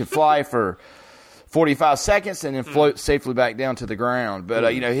 you can fly for 45 seconds and then float safely back down to the ground.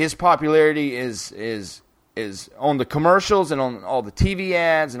 But, his popularity is on the commercials and on all the TV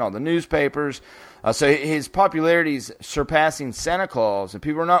ads and all the newspapers. So his popularity is surpassing Santa Claus, and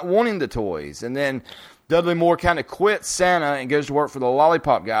people are not wanting the toys. And then Dudley Moore kind of quits Santa and goes to work for the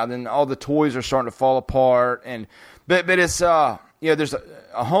lollipop guy. Then all the toys are starting to fall apart. But it's there's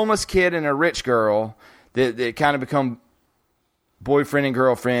a homeless kid and a rich girl that kind of become boyfriend and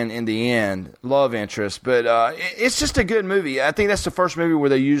girlfriend in the end, love interest. But it's just a good movie. I think that's the first movie where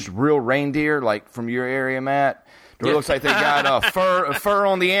they used real reindeer, like from your area, Matt. It looks like they got fur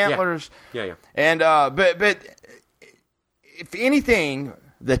on the antlers. Yeah. And but if anything,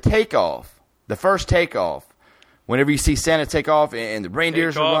 the first takeoff, whenever you see Santa take off and the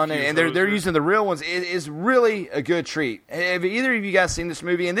reindeers are running and they're using the real ones, it is really a good treat. Have either of you guys seen this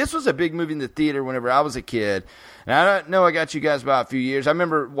movie? And this was a big movie in the theater whenever I was a kid. And I know I got you guys by a few years. I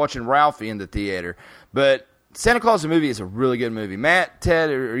remember watching Ralphie in the theater. But Santa Claus the movie is a really good movie. Matt, Ted,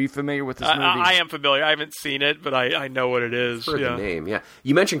 are you familiar with this movie? I am familiar. I haven't seen it, but I know what it is. For the name, yeah.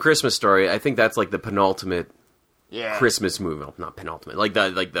 You mentioned Christmas Story. I think that's like the penultimate Christmas movie. Well, not penultimate. Like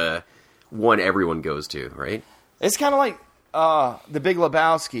the one everyone goes to, right? It's kind of like The Big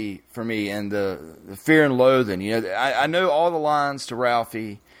Lebowski for me and the Fear and Loathing. I know all the lines to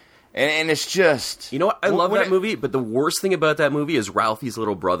Ralphie. And it's just... You know what? I love that movie, but the worst thing about that movie is Ralphie's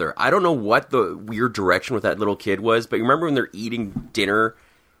little brother. I don't know what the weird direction with that little kid was, but you remember when they're eating dinner,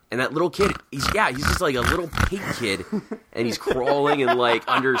 and that little kid, he's just like a little pig kid, and he's crawling and like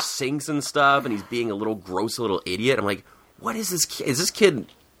under sinks and stuff, and he's being a little gross little idiot. I'm like, what is this kid? Is this kid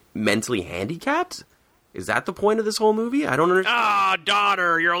mentally handicapped? Is that the point of this whole movie? I don't understand.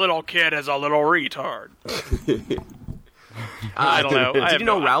 Daughter, your little kid is a little retard. I don't know. Did you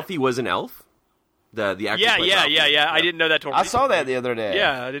know Ralphie was an elf? The actor. Yeah. I didn't know that till recently. I saw that the other day.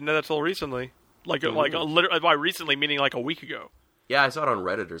 Yeah, I didn't know that till recently. Literally by recently meaning like a week ago. Yeah, I saw it on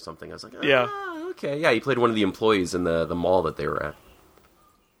Reddit or something. I was like, okay. Yeah, he played one of the employees in the mall that they were at.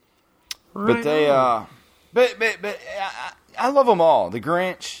 But they, but I love them all. The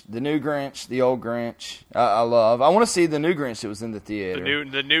Grinch, the new Grinch, the old Grinch. I love. I want to see the new Grinch that was in the theater.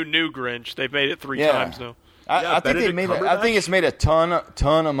 The new Grinch. They've made it 3 times now. I think they made. I think it's made a ton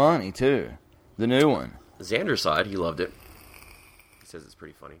of money too. The new one. Xander saw it. He loved it. He says it's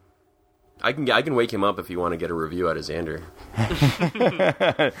pretty funny. I can wake him up if you want to get a review out of Xander.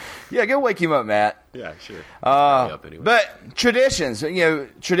 Yeah, go wake him up, Matt. Yeah, sure. Up anyway. But traditions.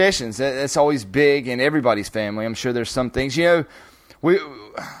 That's always big in everybody's family. I'm sure there's some things.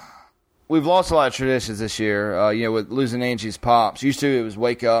 We've lost a lot of traditions this year, with losing Angie's pops. Used to, it was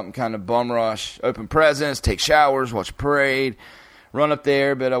wake up and kind of bum rush, open presents, take showers, watch a parade, run up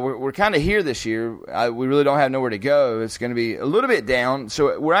there. But we're kind of here this year. We really don't have nowhere to go. It's going to be a little bit down.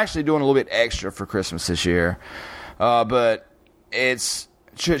 So we're actually doing a little bit extra for Christmas this year. But it's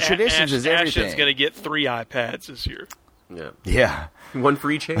traditions is everything. Ashton's going to get 3 iPads this year. Yeah. One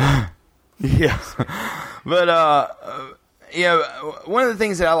for each hand? Yeah. But... one of the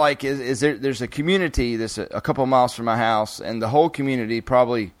things that I like is there's a community that's a couple of miles from my house, and the whole community,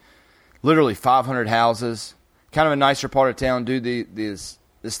 probably literally 500 houses, kind of a nicer part of town do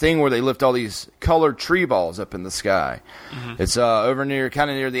this thing where they lift all these colored tree balls up in the sky. Mm-hmm. It's over kind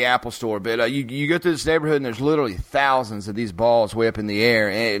of near the Apple Store. But you go through this neighborhood, and there's literally thousands of these balls way up in the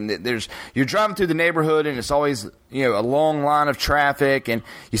air. And you're driving through the neighborhood, and it's always a long line of traffic. And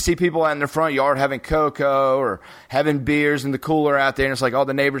you see people out in their front yard having cocoa or having beers in the cooler out there. And it's like all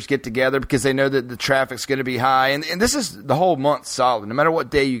the neighbors get together because they know that the traffic's going to be high. And this is the whole month solid. No matter what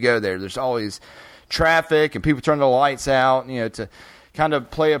day you go there's always traffic, and people turn the lights out, to kind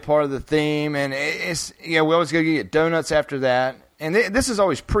of play a part of the theme. And it's, we always go get donuts after that. And this is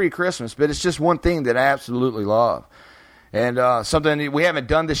always pre-Christmas, but it's just one thing that I absolutely love. And something we haven't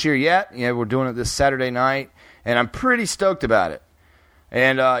done this year yet. We're doing it this Saturday night, and I'm pretty stoked about it.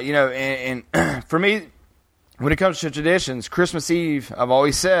 And, and for me, when it comes to traditions, Christmas Eve, I've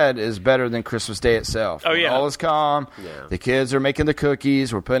always said, is better than Christmas Day itself. Oh, yeah. All is calm. Yeah. The kids are making the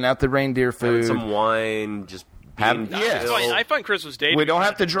cookies. We're putting out the reindeer food. Having some wine, just... I find Christmas Day. We don't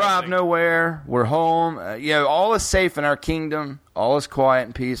have to drive nowhere. We're home. All is safe in our kingdom. All is quiet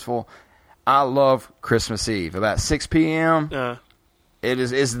and peaceful. I love Christmas Eve. About 6 p.m. It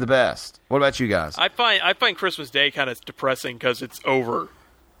is the best. What about you guys? I find Christmas Day kind of depressing because it's over.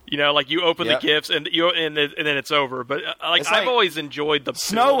 Like you open the gifts and then it's over. But I've always enjoyed the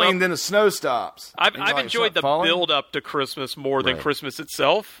snowing. Then the snow stops. I've enjoyed the build up to Christmas more than Christmas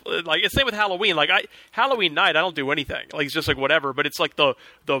itself. Like it's same with Halloween. Like Halloween night, I don't do anything. Like it's just like whatever. But it's like the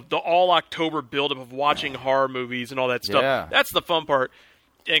all October build up of watching horror movies and all that stuff. Yeah. That's the fun part.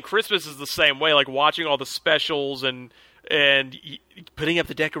 And Christmas is the same way. Like watching all the specials and putting up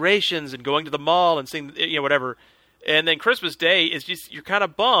the decorations and going to the mall and seeing whatever. And then Christmas Day is just, you're kind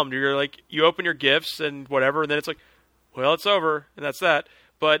of bummed. You're like, you open your gifts and whatever, and then it's like, well, it's over, and that's that.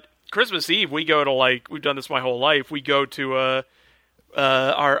 But Christmas Eve, we go to we've done this my whole life. We go to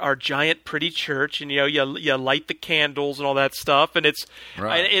our giant pretty church, and you light the candles and all that stuff, and it's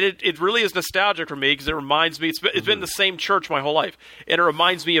it really is nostalgic for me because it reminds me. It's been the same church my whole life, and it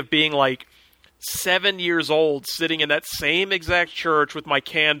reminds me of being like 7 years old, sitting in that same exact church with my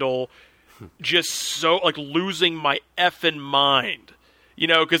candle. Just so losing my effing mind,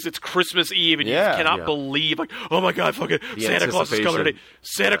 because it's Christmas Eve and you just cannot believe, oh my God, fucking Santa Claus is coming today.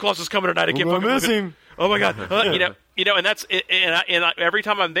 Santa Claus is coming tonight. I can't fucking miss him. Oh my God, and that's and every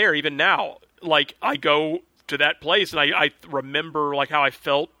time I'm there, even now, I go to that place and I remember how I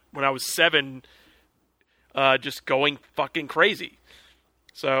felt when I was 7, just going fucking crazy.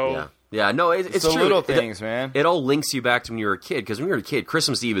 So. Yeah. Yeah, no, it's the true. Little things, man. It all links you back to when you were a kid, because when you were a kid,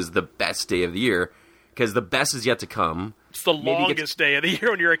 Christmas Eve is the best day of the year, because the best is yet to come. It's the longest day of the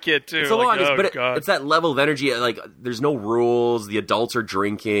year when you're a kid, too. It's the longest, but it's that level of energy. There's no rules. The adults are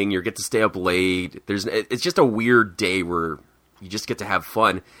drinking. You get to stay up late. It's just a weird day where you just get to have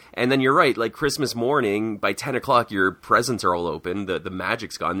fun. And then you're right, Christmas morning, by 10 o'clock, your presents are all open. The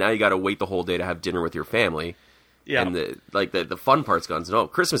magic's gone. Now you got to wait the whole day to have dinner with your family. Yeah, and the fun part's gone. So,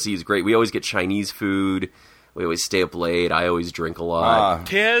 Christmas Eve is great. We always get Chinese food. We always stay up late. I always drink a lot.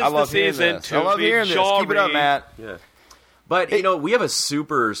 Tis the season to I love hearing this. Keep it up, Matt. Yeah, but we have a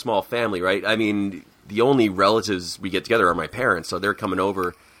super small family, right? I mean, the only relatives we get together are my parents, so they're coming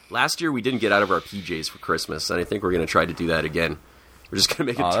over. Last year we didn't get out of our PJs for Christmas, and I think we're going to try to do that again. We're just going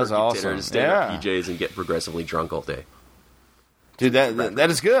to make a turkey dinner to stay in our PJs and get progressively drunk all day. Dude,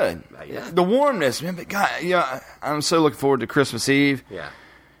 that is good. Yeah. The warmness, man. But God, I'm so looking forward to Christmas Eve. Yeah,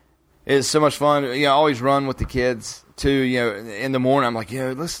 it's so much fun. I always run with the kids too. In the morning, I'm like,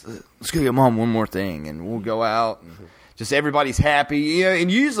 let's go get Mom one more thing, and we'll go out. And just everybody's happy. And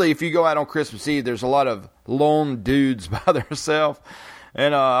usually, if you go out on Christmas Eve, there's a lot of lone dudes by themselves.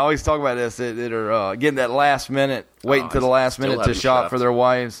 And I always talk about this that are getting that last minute, waiting to the last minute to shop for their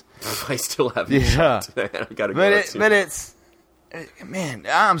wives. I still haven't shopped. I gotta go. But it's. Man,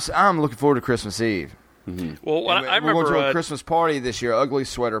 I'm looking forward to Christmas Eve. Mm-hmm. Well, I remember we're going to a Christmas party this year, ugly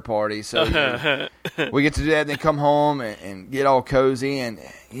sweater party. So we get to do that, and then come home and get all cozy. And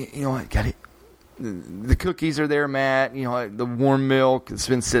got it. The cookies are there, Matt. The warm milk. It's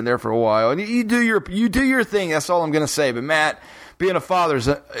been sitting there for a while, and you do your thing. That's all I'm going to say. But Matt, being a father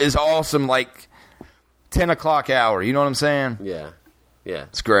is awesome. 10 o'clock hour. You know what I'm saying? Yeah.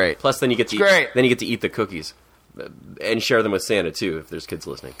 It's great. Plus, then you get to eat the cookies. And share them with Santa, too, if there's kids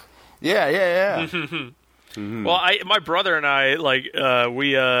listening. Yeah. Mm-hmm. Well, my brother and I,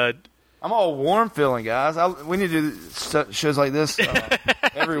 we... I'm all warm feeling, guys. We need to do shows like this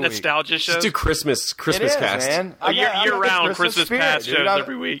every week. Nostalgia shows? Just do Christmas cast. Man. Year-round Christmas past shows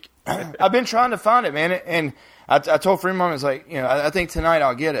every week. I've been trying to find it, man. And I told Fremont, I was like, I think tonight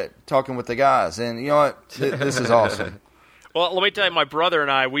I'll get it, talking with the guys. And you know what? This is awesome. Well, let me tell you, my brother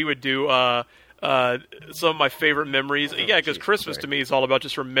and I, we would do... some of my favorite memories. Yeah, because Christmas to me is all about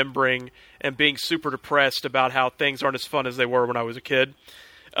just remembering and being super depressed about how things aren't as fun as they were when I was a kid.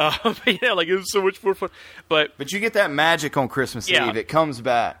 Like it was so much more fun. But you get that magic on Christmas Eve. It comes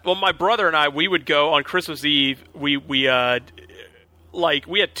back. Well, my brother and I, we would go on Christmas Eve. We had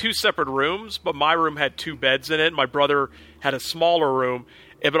 2 separate rooms, but my room had 2 beds in it. My brother had a smaller room.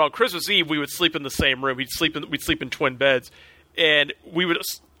 But on Christmas Eve, we would sleep in the same room. We'd sleep in twin beds, and we would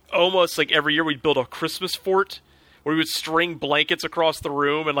almost like every year we'd build a Christmas fort where we would string blankets across the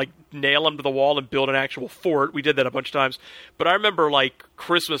room and like nail them to the wall and build an actual fort. We did that a bunch of times. But I remember like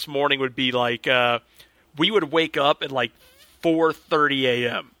Christmas morning would be like we would wake up at like 4:30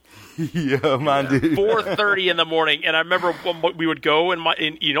 a.m. Yeah, mine dude. 4:30 in the morning, and I remember when we would go,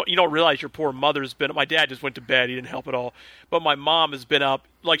 and you don't realize your poor mother's been. My dad just went to bed; he didn't help at all. But my mom has been up,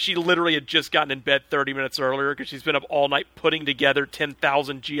 like she literally had just gotten in bed 30 minutes earlier because she's been up all night putting together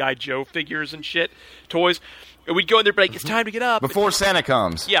 10,000 GI Joe figures and shit, toys. And we'd go in there, be like, "It's time to get up before Santa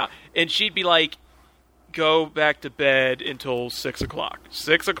comes." Yeah, and she'd be like, "Go back to bed until 6 o'clock.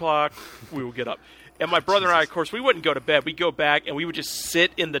 6 o'clock, we will get up." And my brother and I, of course, we wouldn't go to bed. We'd go back, and we would just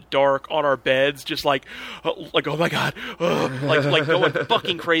sit in the dark on our beds, just like oh my God, like going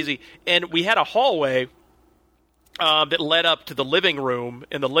fucking crazy. And we had a hallway that led up to the living room,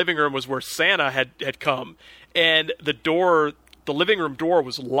 and the living room was where Santa had come. And the living room door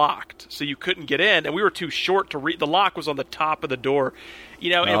was locked, so you couldn't get in, and we were too short to read. The lock was on the top of the door,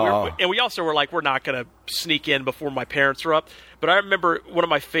 and we also were like, we're not going to sneak in before my parents are up. But I remember one of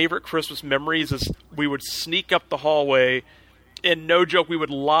my favorite Christmas memories is we would sneak up the hallway, and no joke, we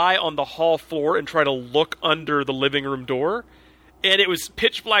would lie on the hall floor and try to look under the living room door. And it was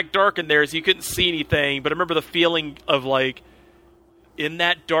pitch black dark in there, so you couldn't see anything. But I remember the feeling of like, in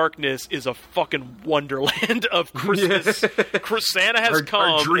that darkness is a fucking wonderland of Christmas. Santa has come.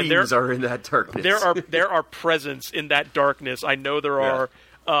 Our dreams are in that darkness. There are presents in that darkness. I know there are.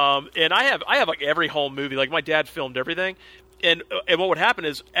 And I have like every home movie. Like my dad filmed everything. And what would happen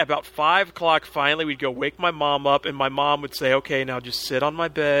is about 5 o'clock finally we'd go wake my mom up, and my mom would say, "Okay, now just sit on my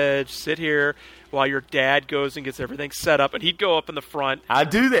bed, sit here while your dad goes and gets everything set up." And he'd go up in the front. I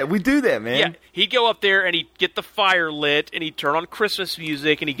do that. We do that, man. Yeah, he'd go up there and he'd get the fire lit, and he'd turn on Christmas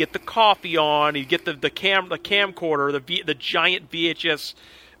music, and he'd get the coffee on, he'd get the camcorder, the giant VHS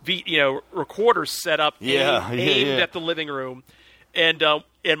recorder set up aimed at the living room.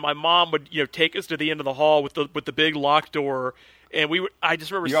 And my mom would take us to the end of the hall with the big locked door, and I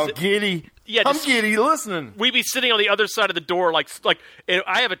just remember y'all giddy. Yeah, I'm giddy listening. We'd be sitting on the other side of the door, like and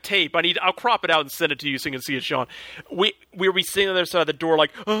I have a tape. I'll crop it out and send it to you so you can see it, Sean. We would be sitting on the other side of the door,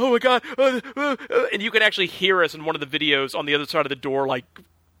 like, oh my God, and you could actually hear us in one of the videos on the other side of the door, like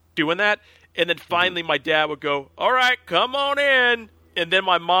doing that. And then finally, my dad would go, "All right, come on in." And then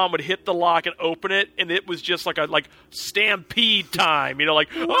my mom would hit the lock and open it, and it was just like stampede time, like,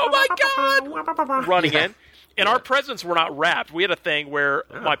 oh my God, running in. And our presents were not wrapped. We had a thing where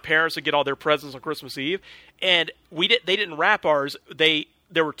my parents would get all their presents on Christmas Eve, and they didn't wrap ours.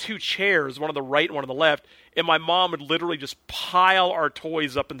 There were 2 chairs, one on the right and one on the left, and my mom would literally just pile our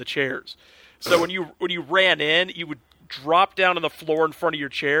toys up in the chairs. So when you ran in, you would drop down on the floor in front of your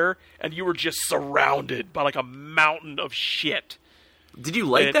chair, and you were just surrounded by like a mountain of shit. Did you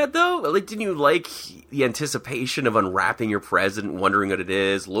like that, though? Like, didn't you like the anticipation of unwrapping your present, wondering what it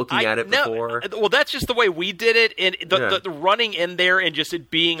is, looking at it before? Well, that's just the way we did it, and the running in there and just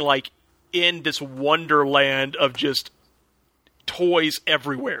it being, like, in this wonderland of just toys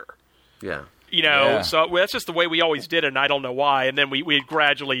everywhere. Yeah. So that's just the way we always did it, and I don't know why. And then we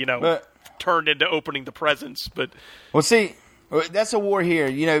gradually, turned into opening the presents. But well, see... That's a war here,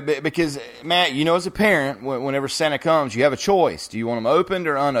 because, Matt, as a parent, whenever Santa comes, you have a choice. Do you want them opened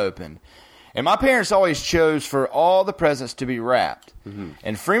or unopened? And my parents always chose for all the presents to be wrapped. Mm-hmm.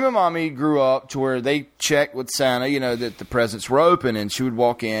 And Freeman Mommy grew up to where they checked with Santa, that the presents were open, and she would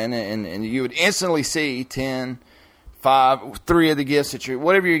walk in, and you would instantly see 10, 5, 3 of the gifts that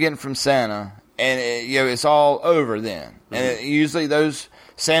whatever you're getting from Santa, and it's all over then. Mm-hmm. And usually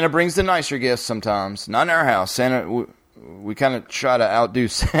Santa brings the nicer gifts sometimes. Not in our house. Santa... We kind of try to outdo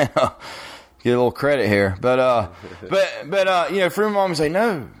Santa, get a little credit here, but Freeman Mom would say,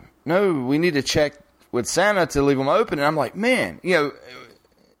 no, we need to check with Santa to leave them open, and I'm like, man,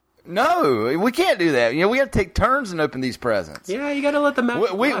 no, we can't do that. We got to take turns and open these presents. Yeah, you got to let them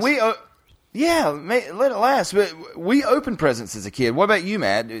out. Let it last. But we opened presents as a kid. What about you,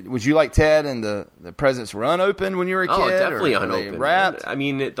 Matt? Would you like Ted and the presents were unopened when you were a kid? Oh, definitely unopened. Wrapped? I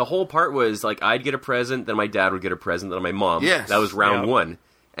mean, the whole part was like I'd get a present, then my dad would get a present, then my mom. Yes. That was round 1.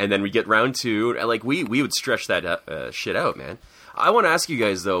 And then we get round 2. Like we would stretch that shit out, man. I want to ask you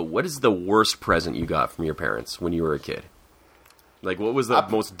guys, though, what is the worst present you got from your parents when you were a kid? Like, what was the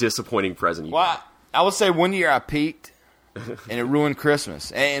most disappointing present you got? I would say one year I peaked, and it ruined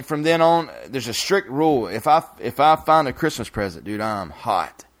Christmas. And from then on, there's a strict rule. If I find a Christmas present, dude, I'm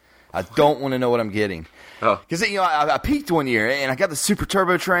hot. I don't want to know what I'm getting. Because, I peaked one year, and I got the Super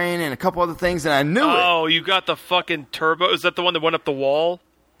Turbo Train and a couple other things, and I knew it. Oh, you got the fucking turbo? Is that the one that went up the wall?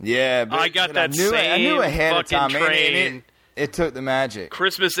 Yeah. I got that I knew ahead of time, train. Man, it took the magic.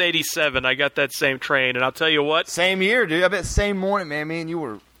 Christmas 87, I got that same train, and I'll tell you what. Same year, dude. I bet same morning, man. Me and you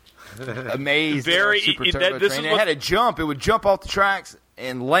were amazed. Super Turbo Train. It had a jump. It would jump off the tracks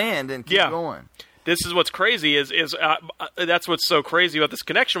and land and keep going. This is what's crazy is that's what's so crazy about this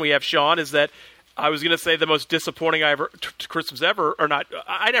connection we have, Sean, is that I was going to say the most disappointing Christmas ever, or not.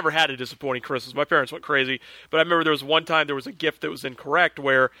 I never had a disappointing Christmas. My parents went crazy. But I remember there was one time there was a gift that was incorrect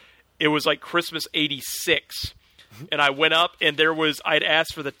where it was like Christmas 86. And I went up and I'd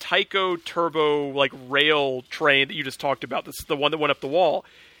asked for the Tyco Turbo like rail train that you just talked about. This is the one that went up the wall.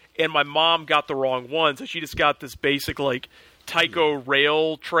 And my mom got the wrong one. So she just got this basic like Tyco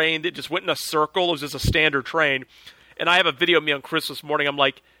rail train that just went in a circle. It was just a standard train. And I have a video of me on Christmas morning. I'm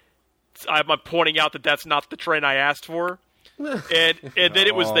pointing out that that's not the train I asked for. And then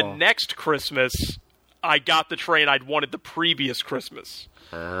it was the next Christmas, I got the train I'd wanted the previous Christmas,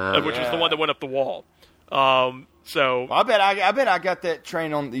 which was the one that went up the wall. So I bet I got that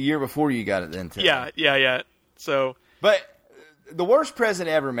train on the year before you got it then too. Yeah. So, but the worst present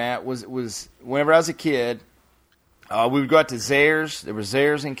ever, Matt, was whenever I was a kid, we would go out to Zayres. There was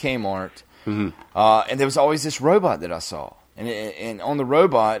Zayres and Kmart, and there was always this robot that I saw. And on the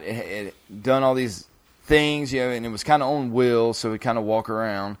robot, it done all these things, and it was kind of on wheels, so it would kind of walk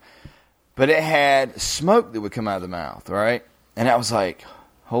around. But it had smoke that would come out of the mouth, right? And I was like,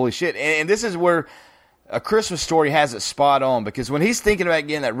 holy shit. And this is where A Christmas Story has it spot on, because when he's thinking about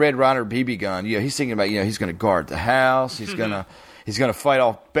getting that Red Ryder BB gun, he's thinking about, he's going to guard the house, he's going to fight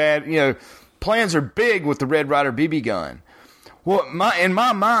off bad, plans are big with the Red Ryder BB gun. Well, in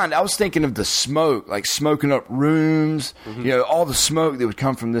my mind, I was thinking of the smoke, like smoking up rooms, all the smoke that would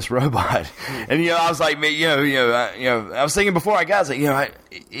come from this robot. And, I was like, man, I was thinking before I got it, I was like,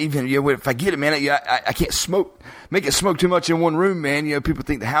 if I get it, man, I can't make it smoke too much in one room, man. People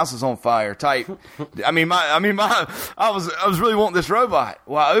think the house is on fire type. I was really wanting this robot.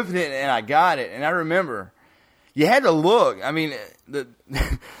 Well, I opened it and I got it. And I remember you had to look. I mean, there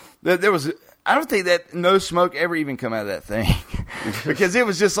was, I don't think that no smoke ever even come out of that thing, because it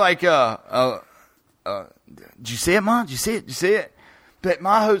was just like, did you see it, Mom? Did you see it? Did you see it? But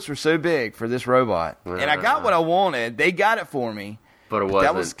my hopes were so big for this robot, and I got what I wanted. They got it for me, but it wasn't.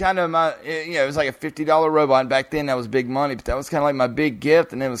 That was kind of my, it was like a $50 robot. And back then, that was big money, but that was kind of like my big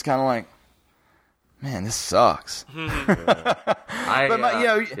gift, and it was kind of like, man, this sucks.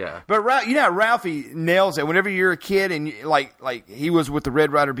 But Ralphie nails it. Whenever you're a kid and like he was with the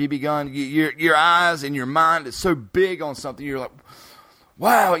Red Ryder BB gun, your eyes and your mind is so big on something. You're like,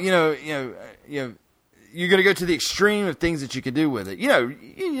 wow, you're gonna go to the extreme of things that you could do with it. It's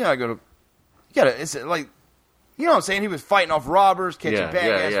like, you know what I'm saying? He was fighting off robbers, catching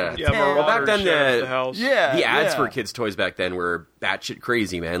bad guys. Well, back then the ads for kids' toys back then were batshit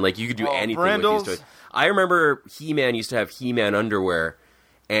crazy, man. Like, you could do anything with these toys. I remember He-Man used to have He-Man underwear,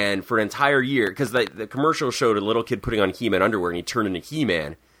 and for an entire year, because the commercial showed a little kid putting on He-Man underwear, and he turned into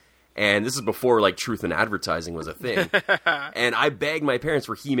He-Man. And this is before like truth in advertising was a thing. And I begged my parents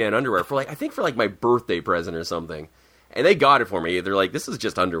for He-Man underwear for for my birthday present or something. And they got it for me. They're like, this is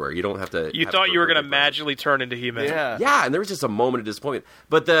just underwear. You don't have to... You thought you were going to magically turn into He-Man. Yeah, and there was just a moment of disappointment.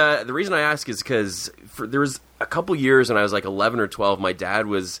 But the reason I ask is because there was a couple years when I was like 11 or 12, my dad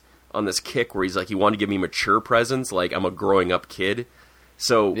was on this kick where he's like, he wanted to give me mature presents, like I'm a growing up kid.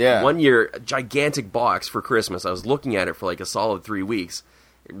 So one year, a gigantic box for Christmas, I was looking at it for like a solid 3 weeks.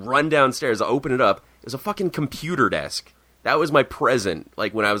 Run downstairs, I open it up, it was a fucking computer desk. That was my present,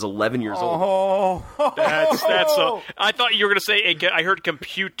 like when I was 11 years old. That's so. I thought you were going to say, I heard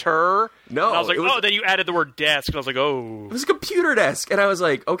computer. No. And I was like, then you added the word desk. And I was like, oh. It was a computer desk. And I was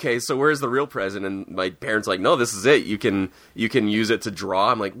like, okay, so where's the real present? And my parents were like, no, this is it. You can use it to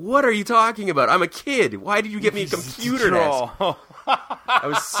draw. I'm like, what are you talking about? I'm a kid. Why did you get me a computer desk? I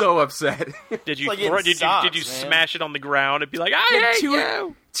was so upset. Did you smash it on the ground and be like, I hate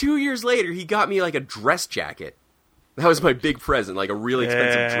you? 2 years later, he got me like a dress jacket. That was my big present, like a really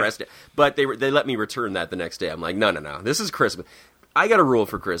expensive dress jacket. But they let me return that the next day. I'm like, no, this is Christmas. I got a rule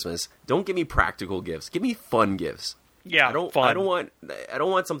for Christmas. Don't give me practical gifts. Give me fun gifts. Yeah, I don't want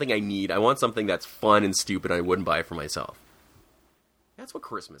something I need. I want something that's fun and stupid I wouldn't buy for myself. That's what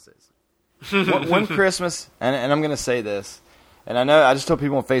Christmas is. One Christmas, and I'm going to say this, and I know I just told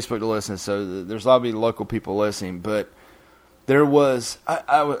people on Facebook to listen, so there's a lot of local people listening. But there was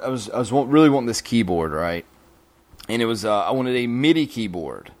I was really wanting this keyboard, right? And it was I wanted a MIDI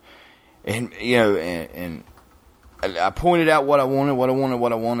keyboard, and and I pointed out what I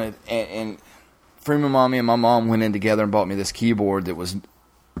wanted, and Freeman Mommy and my mom went in together and bought me this keyboard that was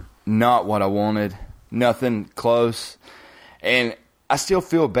not what I wanted, nothing close, and I still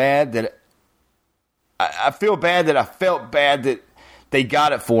feel bad that I felt bad that they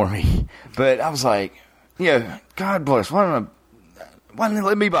got it for me, but I was like, God bless. Why don't they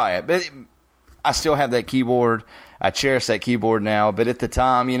let me buy it? But I still have that keyboard. I cherish that keyboard now, but at the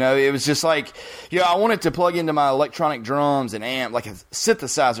time, it was just like, I wanted to plug into my electronic drums and amp, like a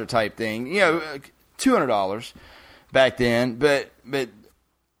synthesizer type thing, $200 back then, but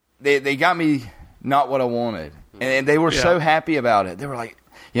they got me not what I wanted, and they were so happy about it. They were like,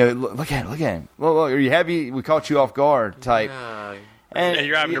 look at him. Well, are you happy we caught you off guard type? And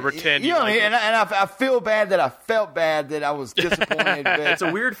you're having to pretend. And I feel bad that I felt bad that I was disappointed. But it's a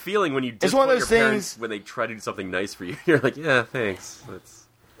weird feeling when you disappoint it's one of those your things parents when they try to do something nice for you. You're like, yeah, thanks.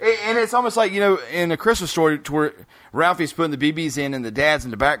 And it's almost like, in a Christmas story to where Ralphie's putting the BBs in and the dad's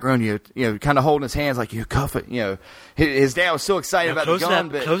in the background, kind of holding his hands like, cuff it. His dad was so excited about the gun.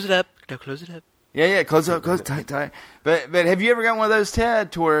 Close it up. No, close it up. Yeah, close it up, tight. But have you ever got one of those,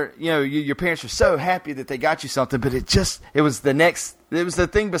 Ted, to where, your parents were so happy that they got you something, but it was the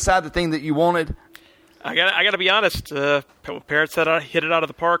thing beside the thing that you wanted? I got to be honest. Parents hit it out of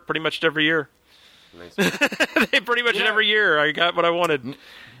the park pretty much every year. Nice. They pretty much every year I got what I wanted.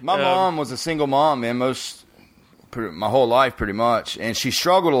 My mom was a single mom, man, my whole life pretty much, and she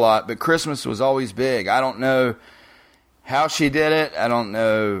struggled a lot, but Christmas was always big. I don't know how she did it. I don't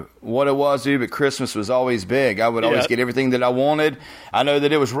know what it was, dude, but Christmas was always big. I would always get everything that I wanted. I know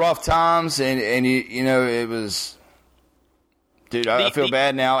that it was rough times, and it was... Dude, I feel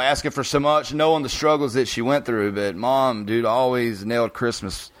bad now asking for so much, knowing the struggles that she went through, but Mom, dude, always nailed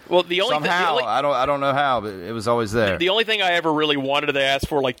Christmas. Well, somehow, I don't know how, but it was always there. The only thing I ever really wanted to ask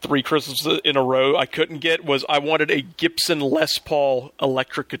for, like 3 Christmases in a row, I couldn't get was I wanted a Gibson Les Paul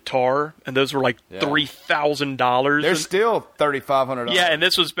electric guitar, and those were like $3,000. They're still $3,500. Yeah, and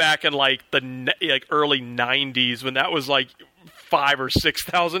this was back in like the early '90s when that was like $5,000 or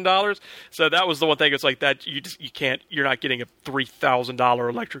 $6,000. So that was the one thing. It's like that you're not getting a $3,000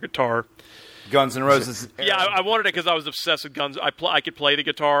 electric guitar. Guns N' Roses. Yeah, I wanted it because I was obsessed with Guns. I could play the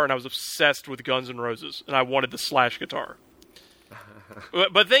guitar, and I was obsessed with Guns N' Roses, and I wanted the Slash guitar.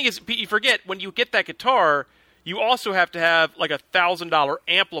 But the thing is, you forget, when you get that guitar, you also have to have like a $1,000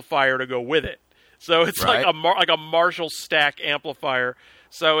 amplifier to go with it. So it's like a Marshall stack amplifier.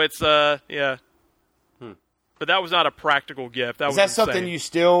 So it's But that was not a practical gift. Is that something you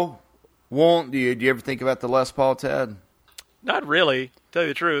still want? Do you ever think about the Les Paul, Ted? Not really, to tell you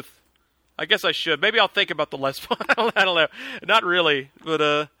the truth. I guess I should. Maybe I'll think about the Les Paul. I don't know. Not really,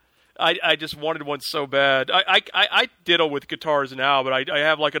 but I just wanted one so bad. I diddle with guitars now, but I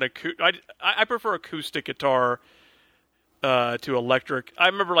have like I prefer acoustic guitar to electric. I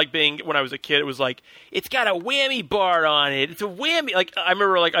remember when I was a kid, it was like, it's got a whammy bar on it. It's a whammy. Like I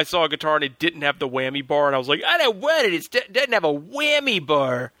remember I saw a guitar and it didn't have the whammy bar, and I was like, I don't want it. It doesn't have a whammy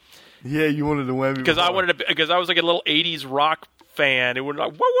bar. Yeah, you wanted a whammy bar. Because I was like a little 80s rock fan. It would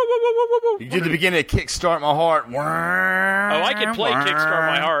like, whoa, whoa, whoa, whoa, whoa, whoa. You did the beginning of Kickstart My Heart. Oh, I could play Kickstart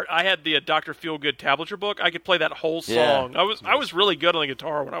My Heart. I had the Dr. Feelgood tablature book. I could play that whole song. Yeah. I was really good on the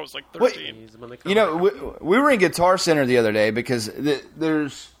guitar when I was like 13. We were in Guitar Center the other day because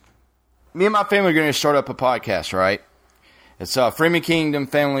there's me and my family are going to start up a podcast, right? It's Freeman Kingdom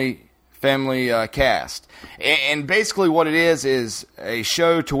Family Cast, and basically what it is a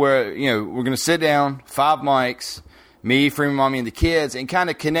show to where we're going to sit down, 5 mics. Me, Freeman Mommy, and the kids, and kind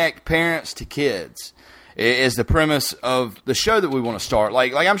of connect parents to kids is the premise of the show that we want to start.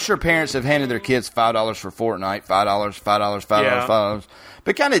 Like I'm sure parents have handed their kids $5 for Fortnite, $5.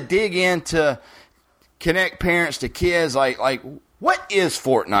 But kind of dig into connect parents to kids. Like what is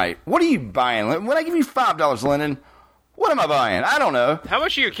Fortnite? What are you buying? When I give you $5, Lennon, what am I buying? I don't know. How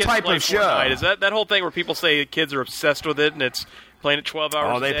much of your kids play Fortnite? Is that whole thing where people say kids are obsessed with it and it's playing it 12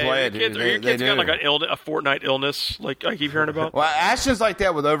 hours a day? Oh, they play it. Your kids got like a Fortnite illness, like I keep hearing about? Well, Ashton's like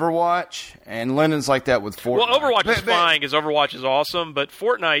that with Overwatch, and Lennon's like that with Fortnite. Well, Overwatch is fine because Overwatch is awesome, but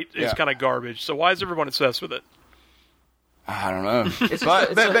Fortnite is kind of garbage. So why is everyone obsessed with it? I don't know.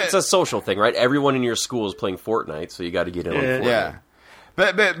 It's a social thing, right? Everyone in your school is playing Fortnite, so you got to get in on Fortnite. Yeah.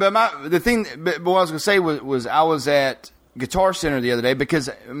 But what I was going to say was I was at Guitar Center the other day because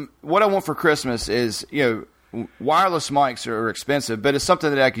what I want for Christmas is, wireless mics are expensive, but it's something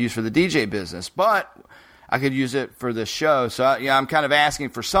that I could use for the DJ business. But I could use it for this show. So I'm kind of asking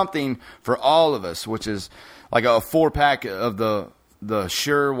for something for all of us, which is like a 4-pack of the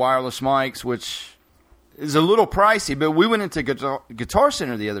Shure wireless mics, which is a little pricey. But we went into Guitar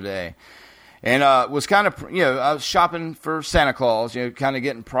Center the other day. And was kind of, I was shopping for Santa Claus, kind of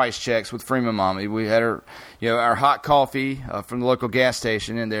getting price checks with Freeman Mommy. We had our hot coffee from the local gas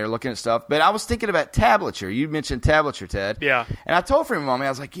station in there looking at stuff. But I was thinking about tablature. You mentioned tablature, Ted. Yeah. And I told Freeman Mommy, I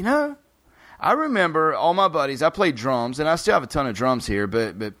was like, I remember all my buddies. I played drums, and I still have a ton of drums here.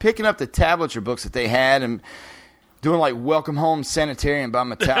 But picking up the tablature books that they had and doing like Welcome Home Sanitarium by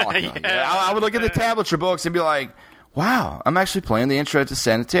Metallica. Yeah. I would look at the tablature books and be like, wow, I'm actually playing the intro to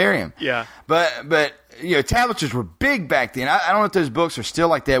Sanitarium. Yeah. But tablatures were big back then. I don't know if those books are still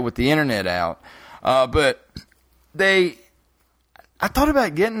like that with the internet out. But I thought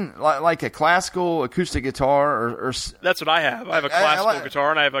about getting like a classical acoustic guitar or that's what I have. I have a classical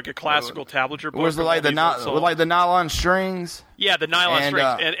guitar and I have like a classical tablature book. Was it like the nylon strings? Yeah, the nylon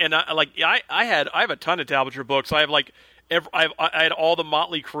strings. And I have a ton of tablature books. I have like I had all the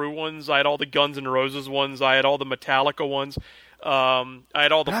Motley Crue ones. I had all the Guns N' Roses ones. I had all the Metallica ones. I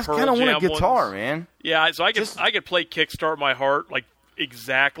had all the Pearl Jam ones. I kind of want a guitar, man. Yeah, so I could play Kickstart My Heart like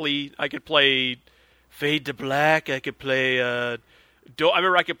exactly. I could play Fade to Black. I could play. I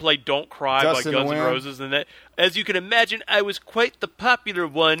remember I could play Don't Cry by Guns N' Roses, and that, as you can imagine, I was quite the popular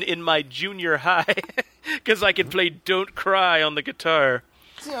one in my junior high because I could play Don't Cry on the guitar.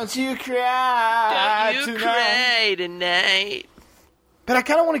 Don't you cry Don't you cry tonight. But I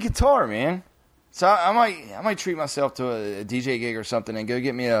kind of want a guitar, man. So I might treat myself to a DJ gig or something and go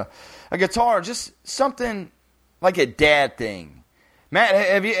get me a guitar, just something like a dad thing. Matt,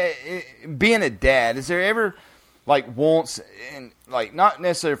 have you being a dad, is there ever like once and like not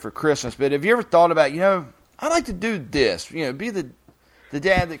necessarily for Christmas, but have you ever thought about, I'd like to do this, be the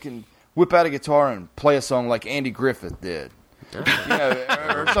dad that can whip out a guitar and play a song like Andy Griffith did.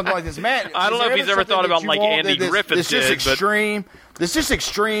 Or something like this, Matt. I don't know if he's ever thought about like Andy Griffith did. This just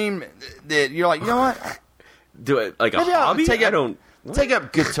extreme that you're like, you know what? Do it like a hobby? Take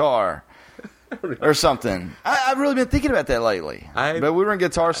up guitar or something. I've really been thinking about that lately. But we were in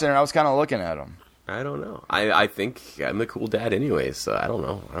Guitar Center and I was kind of looking at them. I don't know. I think I'm the cool dad anyway, so I don't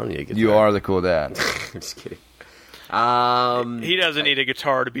know. I don't need a guitar. You are the cool dad. I'm just kidding. He doesn't need a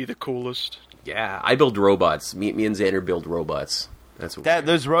guitar to be the coolest. Yeah, I build robots. Me and Xander build robots. That's what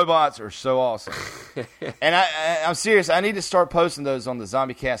those robots are so awesome. And I'm serious. I need to start posting those on the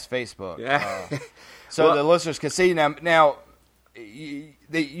ZombieCast Facebook. Yeah. So the listeners can see now.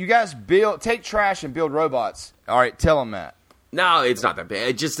 You guys take trash and build robots. All right, tell them that. No, it's not that bad.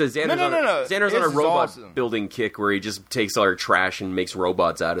 It just Xander's no. Xander's on a robot building kick where he just takes all our trash and makes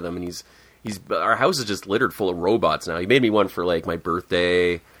robots out of them. And he's our house is just littered full of robots now. He made me one for like my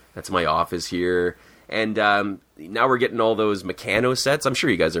birthday. That's my office here. And now we're getting all those Meccano sets. I'm sure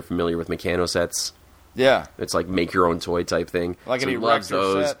you guys are familiar with Meccano sets. Yeah. It's like make your own toy type thing. Like an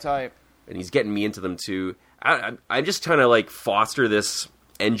erector set type. And he's getting me into them too. I just kind of like foster this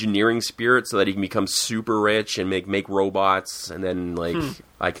engineering spirit so that he can become super rich and make robots, and then like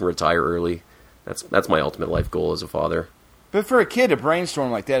I can retire early. That's my ultimate life goal as a father. But for a kid to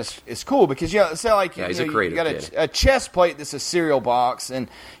brainstorm like that is cool because say like he's a creative you got a chest plate that's a cereal box, and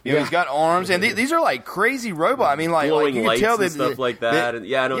he's got arms, and these are like crazy robots. I mean, like glowing you can lights tell and stuff like that.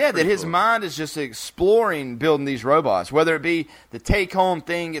 That his mind is just exploring building these robots, whether it be the take home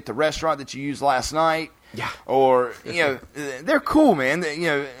thing at the restaurant that you used last night. Yeah. Or, they're cool, man.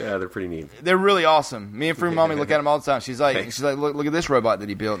 Yeah, they're pretty neat. They're really awesome. Me and Free Mommy look at them all the time. She's like, look at this robot that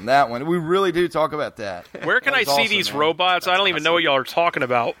he built and that one. We really do talk about that. Where can I see these robots? I don't even know what y'all are talking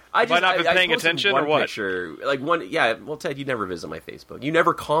about. Have I not been paying attention or what? Picture, like one, well, Ted, you never visit my Facebook. You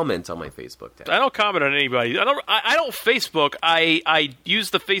never comment on my Facebook, Ted. I don't comment on anybody. I don't Facebook. I use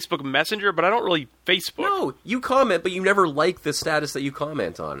the Facebook Messenger, but I don't really Facebook. No, you comment, but you never like the status that you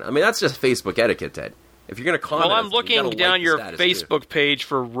comment on. I mean, that's just Facebook etiquette, Ted. If you're going to comment, well, I'm looking down your Facebook page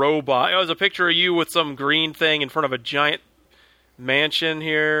for robot. There's a picture of you with some green thing in front of a giant mansion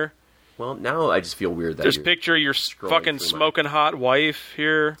here. Well, now I just feel weird that there's a picture of your fucking smoking hot wife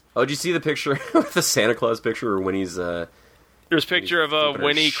here. Oh, did you see the picture with the Santa Claus picture or when he's there's a picture of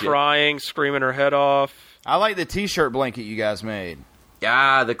Winnie crying, screaming her head off. I like the T-shirt blanket you guys made.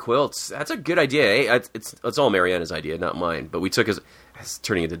 Yeah, the quilts. That's a good idea. Eh? It's all Mariana's idea, not mine. But we took it's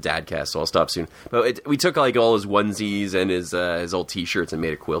turning into Dadcast, so I'll stop soon. But we took like all his onesies and his old T-shirts and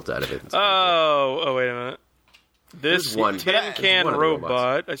made a quilt out of it. Oh, wait a minute. This tin can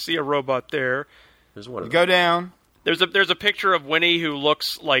robot. I see a robot there. There's one. Go down. There's a picture of Winnie who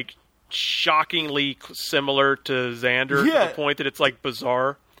looks like shockingly similar to Xander to the point that it's like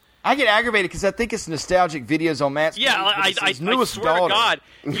bizarre. I get aggravated because I think it's nostalgic videos on Matt's. Yeah, I swear daughter. to God,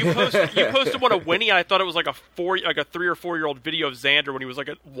 you posted one of Winnie. I thought it was like a 3 or 4 year old video of Xander when he was like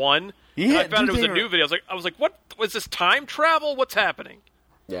 1. Yeah, I found it was a new video. I was like, what was this time travel? What's happening?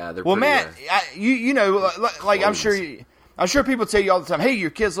 Yeah, they're well, pretty, Matt, you know, like I'm sure people tell you all the time, hey,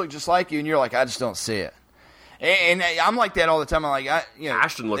 your kids look just like you, and you're like, I just don't see it. And I'm like that all the time. I'm like,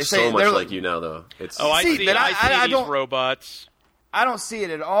 Ashton looks so much like you now, though. I see these robots. I don't see it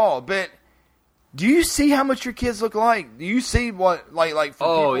at all. But do you see how much your kids look alike? Do you see what like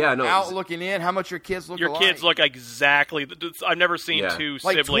for people out looking in how much your kids look alike? Your kids look exactly. I've never seen two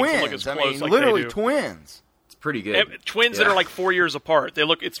siblings twins. look as close. Like literally they do. twins. It's pretty good. Twins that are like 4 years apart.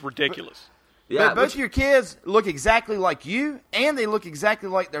 It's ridiculous. But both of your kids look exactly like you, and they look exactly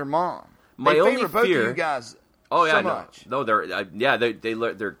like their mom. My they only favor both of you guys. Oh yeah, so much. No,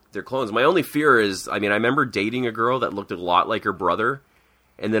 they're clones. My only fear is, I remember dating a girl that looked a lot like her brother,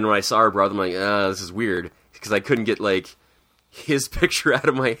 and then when I saw her brother, I'm like, this is weird because I couldn't get like his picture out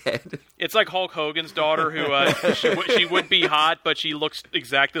of my head. It's like Hulk Hogan's daughter, who she would be hot, but she looks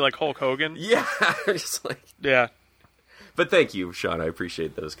exactly like Hulk Hogan. Yeah, just like yeah. But thank you, Sean. I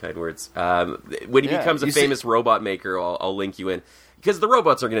appreciate those kind words. When he becomes a famous robot maker, I'll link you in. Because the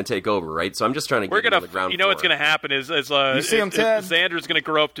robots are going to take over, right? So I'm just trying to get on the ground floor. You know what's going to happen is you see him, Ted? Xander's going to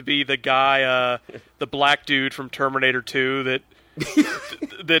grow up to be the guy, the black dude from Terminator 2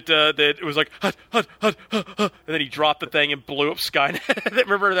 that was like, hut, hut, hut, hut, hut, and then he dropped the thing and blew up Skynet.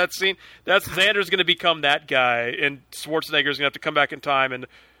 Remember that scene? Xander's going to become that guy, and Schwarzenegger's going to have to come back in time, and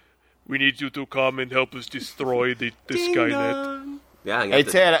we need you to come and help us destroy the Skynet. Yeah. Hey,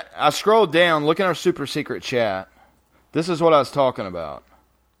 Ted, I scrolled down, look in our super secret chat. This is what I was talking about.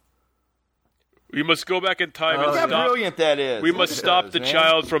 We must go back in time and look stop. how brilliant that is. We must stop the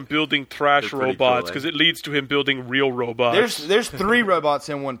child from building trash robots because it leads to him building real robots. There's 3 robots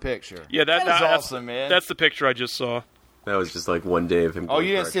in one picture. Yeah, that's awesome, man. That's the picture I just saw. That was just like one day of him. Oh,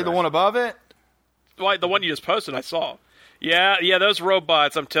 you didn't see the one above it? Well, the one you just posted, I saw. Yeah, those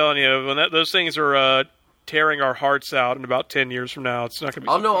robots. I'm telling you, when those things are tearing our hearts out in about 10 years from now, it's not going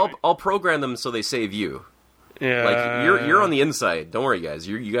to be. I'll program them so they save you. Yeah, like you're on the inside. Don't worry, guys.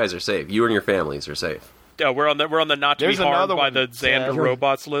 You guys are safe. You and your families are safe. Yeah, we're on the not to be harmed by the Xander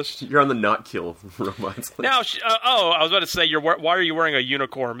robots list. You're on the not kill robots list. Now, I was about to say, why are you wearing a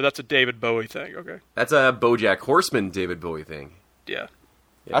unicorn? But that's a David Bowie thing. Okay, that's a BoJack Horseman David Bowie thing. Yeah.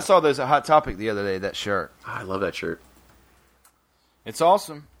 I saw those at Hot Topic the other day. That shirt. Oh, I love that shirt. It's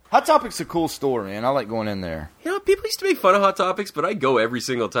awesome. Hot Topic's a cool store, man. I like going in there. You know, people used to make fun of Hot Topics, but I go every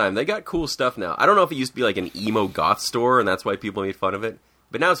single time. They got cool stuff now. I don't know if it used to be like an emo goth store, and that's why people made fun of it.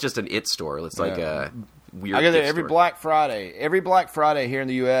 But now it's just an it store. It's like a weird. I go there every store. Black Friday. Every Black Friday here in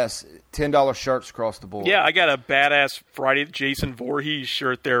the U.S., $10 shirts across the board. Yeah, I got a badass Friday Jason Voorhees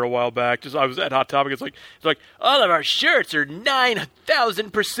shirt there a while back. I was at Hot Topic. It's like all of our shirts are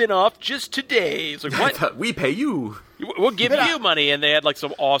 9,000% off just today. It's like, what? We pay you. We'll give you money. And they had like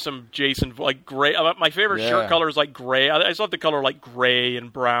some awesome Jason, like gray. My favorite shirt color is like gray. I still have the color like gray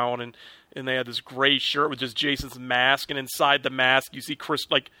and brown, and they had this gray shirt with just Jason's mask, and inside the mask you see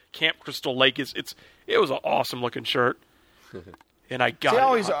Camp Crystal Lake. It was an awesome looking shirt. And I got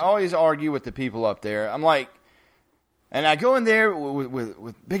it. I always argue with the people up there. I'm like, and I go in there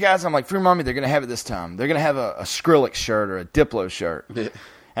with big guys. I'm like, for mommy, they're going to have it this time. They're going to have a Skrillex shirt or a Diplo shirt.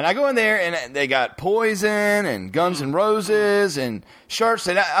 And I go in there, and they got Poison and Guns N' Roses and shirts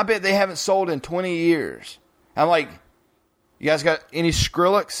that I bet they haven't sold in 20 years. I'm like, you guys got any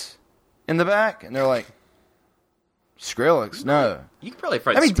Skrillex in the back? And they're like, Skrillex? No. You could probably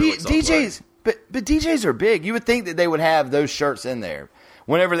find Skrillex DJs. But DJs are big. You would think that they would have those shirts in there.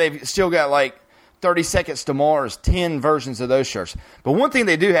 Whenever they've still got like 30 Seconds to Mars, 10 versions of those shirts. But one thing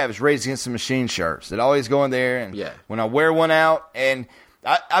they do have is Rage Against the Machine shirts that always go in there. And when I wear one out, and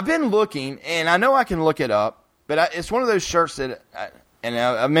I've been looking, and I know I can look it up, but it's one of those shirts that,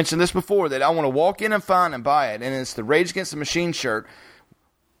 I've mentioned this before, that I want to walk in and find and buy it. And it's the Rage Against the Machine shirt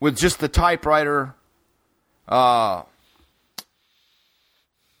with just the typewriter icon.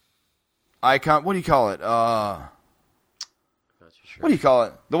 What do you call it? What do you call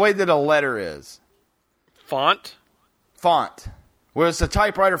it? The way that a letter is. Font. Well, it's a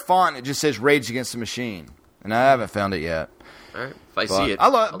typewriter font. It just says Rage Against the Machine, and I haven't found it yet. All right, if I see it, I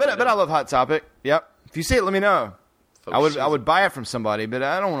love Hot Topic. Yep. If you see it, let me know. I would buy it from somebody, but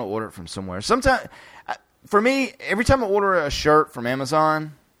I don't want to order it from somewhere. Sometimes, for me, every time I order a shirt from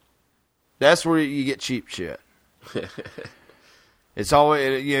Amazon, that's where you get cheap shit. It's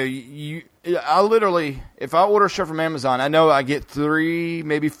always I literally, if I order a shirt from Amazon, I know I get 3,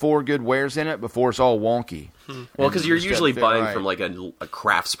 maybe 4 good wears in it before it's all wonky. Well, because you're usually buying from like a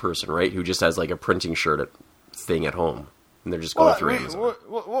crafts person, right? Who just has like a printing shirt thing at home, and they're just going through Amazon.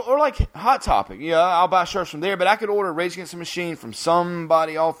 Or like Hot Topic. Yeah, I'll buy shirts from there, but I could order Rage Against the Machine from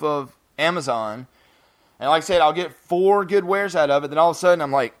somebody off of Amazon, and like I said, I'll get 4 good wears out of it. Then all of a sudden,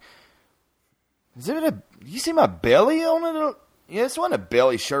 I'm like, you see my belly on it? Yeah, this wasn't a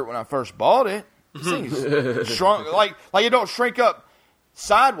belly shirt when I first bought it. This thing's shrunk, like it don't shrink up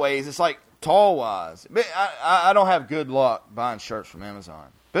sideways. It's like tall-wise. But I don't have good luck buying shirts from Amazon.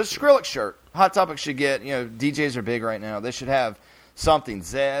 But it's a Skrillex shirt. Hot Topic should get, DJs are big right now. They should have something,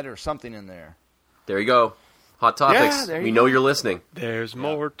 Zed or something in there. There you go. Hot Topics. Yeah, we know you're listening. There's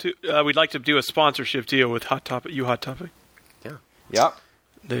more to... we'd like to do a sponsorship deal with Hot Topic. Hot Topic. Yeah. Yep.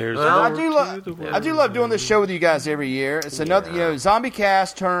 There's I do love doing this show with you guys every year. It's another, Zombie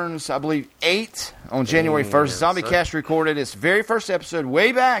Cast turns, I believe, 8 on January 1st. Zombie Cast recorded its very first episode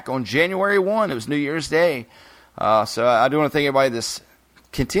way back on January 1. It was New Year's Day. So I do want to thank everybody that's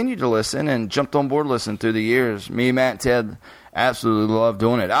continued to listen and jumped on board listening through the years. Me, Matt, and Ted absolutely love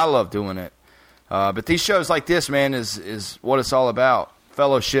doing it. I love doing it. But these shows like this, man, is what it's all about.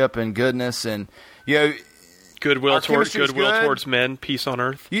 Fellowship and goodness and, goodwill towards men, peace on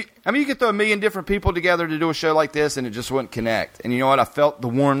earth. You could throw 1 million different people together to do a show like this, and it just wouldn't connect. And you know what? I felt the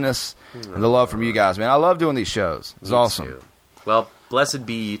warmness and the love from you guys, man. I love doing these shows. It's awesome. Too. Well, blessed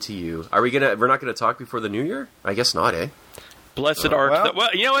be to you. We're not gonna talk before the New Year? I guess not, eh? Blessed art.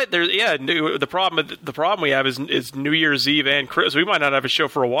 Well, you know what? The problem we have is New Year's Eve and Christmas. We might not have a show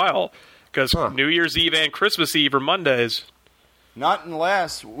for a while because New Year's Eve and Christmas Eve are Mondays. Not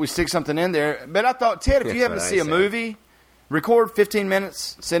unless we stick something in there. But I thought, Ted, if you happen to see a movie, record 15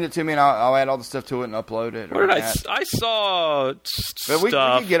 minutes, send it to me, and I'll add all the stuff to it and upload it. Where did I saw stuff. We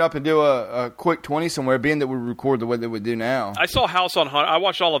could get up and do a quick 20 somewhere, being that we record the way that we do now. I saw House on Haunted. I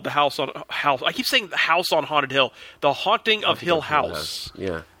watched all of the House. I keep saying the House on Haunted Hill. The Haunting of Hill House.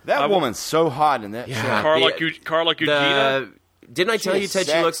 Yeah. That woman's so hot in that show. Carla Gugino. Didn't I tell you, Ted,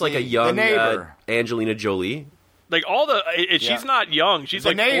 she looks like a young Angelina Jolie? Like she's not young. She's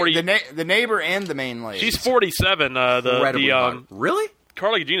like 40. The neighbor and the main lady. She's 47. Really?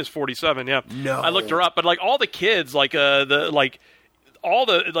 Carla Gugino's 47. Yeah. No. I looked her up, but like all the kids, they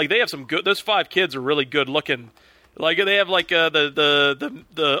have some good. Those 5 kids are really good looking. Like they have like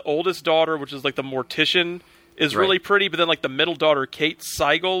the oldest daughter, which is like the mortician, is really pretty. But then like the middle daughter, Kate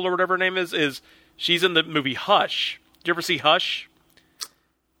Siegel or whatever her name is she's in the movie Hush. Did you ever see Hush?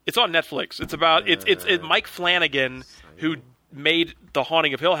 It's on Netflix. It's about it's Mike Flanagan who made The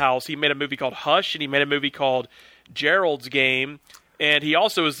Haunting of Hill House. He made a movie called Hush, and he made a movie called Gerald's Game, and he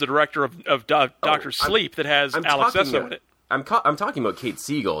also is the director of Dr. Sleep that has Alex Esso in it. I'm talking about Kate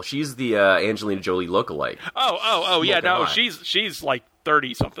Siegel. She's the Angelina Jolie lookalike. Oh yeah, no, she's like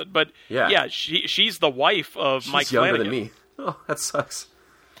 30 something, but she's the wife of Mike Flanagan. She's younger than me. Oh, that sucks.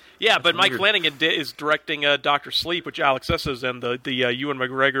 Yeah, but Mike Flanagan is directing Dr. Sleep, which Alex Esso's in, the Ewan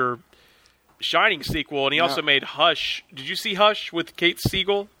McGregor Shining sequel, and he also made Hush. Did you see Hush with Kate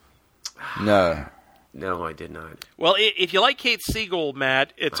Siegel? No. No, I did not. Well, if you like Kate Siegel,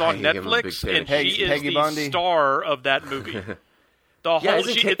 Matt, it's on Netflix, and she is the star of that movie.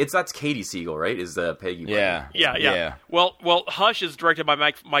 That's Katie Siegel, right? Is Peggy Bundy? Yeah. Well, Hush is directed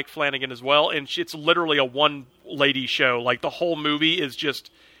by Mike Flanagan as well, and it's literally a one-lady show. Like, the whole movie is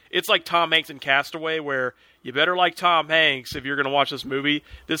just... It's like Tom Hanks in Castaway, where you better like Tom Hanks if you're going to watch this movie.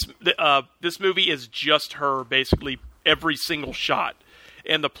 This movie is just her, basically, every single shot.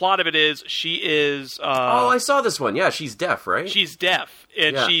 And the plot of it is she is... I saw this one. Yeah, she's deaf, right? She's deaf,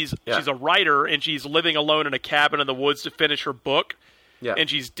 and she's a writer, and she's living alone in a cabin in the woods to finish her book. Yeah. And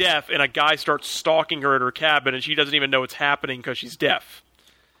she's deaf, and a guy starts stalking her at her cabin, and she doesn't even know it's happening because she's deaf.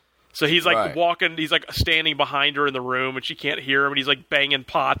 So he's like walking, he's like standing behind her in the room, and she can't hear him, and he's like banging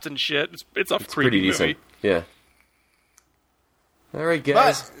pots and shit. It's creepy movie. Decent. Yeah. All right,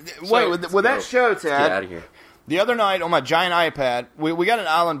 guys. But with that show, Ted, get out of here. The other night on my giant iPad, we got an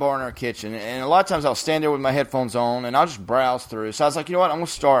island bar in our kitchen, and a lot of times I'll stand there with my headphones on, and I'll just browse through. So I was like, you know what, I'm going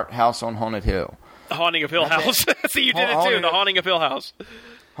to start House on Haunted Hill. The Haunting of Hill House. See, you did it too, The Haunting of Hill House.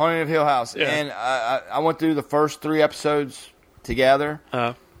 Haunting of Hill House. Yeah. And I went through the first 3 episodes together.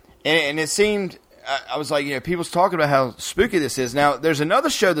 And it seemed, I was like, people's talking about how spooky this is. Now, there's another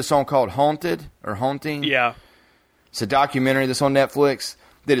show that's on called Haunted, or Haunting. Yeah. It's a documentary that's on Netflix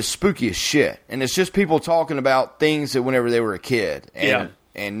that is spooky as shit. And it's just people talking about things that whenever they were a kid. And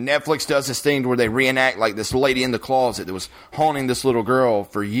Netflix does this thing where they reenact like this lady in the closet that was haunting this little girl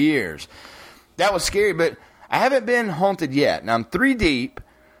for years. That was scary, but I haven't been haunted yet. Now, I'm 3 deep.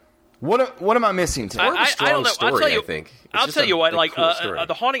 What am I missing? Today? I don't know. Story, I think. I'll tell you what. Like cool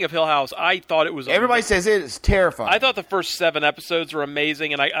The Haunting of Hill House, I thought it was. Everybody says it's terrifying. I thought the first 7 episodes were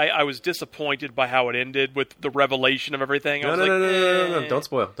amazing, and I was disappointed by how it ended with the revelation of everything. No, don't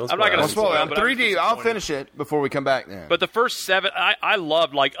spoil. I'm not going to spoil it. I'm 3D. I'll finish it before we come back. Then. But the first 7, I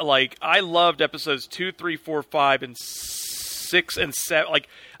loved. Like I loved episodes 2, 3, 4, 5, and 6 and 7. Like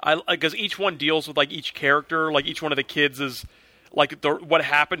because each one deals with like each character. Like each one of the kids is. Like what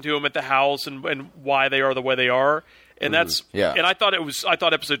happened to them at the house and why they are the way they are, and that's And I thought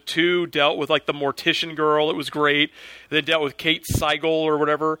episode 2 dealt with like the mortician girl. It was great. Then it dealt with Kate Siegel or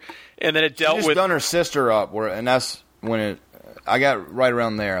whatever, and then it dealt with done her sister up. And that's when I got right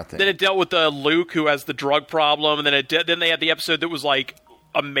around there. I think. Then it dealt with Luke who has the drug problem, and then they had the episode that was like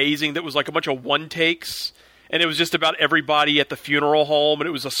amazing. That was like a bunch of one takes, and it was just about everybody at the funeral home, and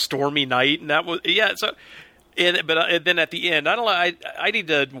it was a stormy night, and that was so. But then at the end, I don't know. I need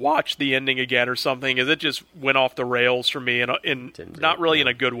to watch the ending again or something, because it just went off the rails for me, and not really in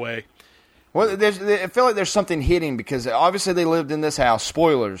a good way. Well, I feel like there's something hitting, because obviously they lived in this house.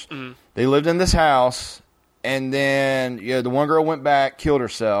 Spoilers. Mm-hmm. They lived in this house, and then the one girl went back, killed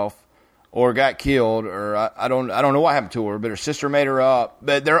herself, or got killed, or I don't know what happened to her, but her sister made her up.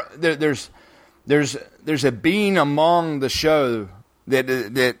 But there's a being among the show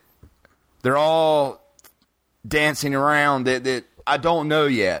that they're all dancing around that I don't know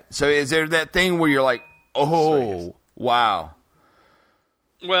yet. So is there that thing where you're like, oh, wow?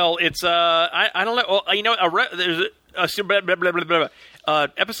 Well, it's I don't know. Well, there's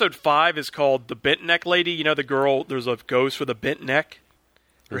episode 5 is called The Bent Neck Lady. You know the girl. There's a ghost with a bent neck.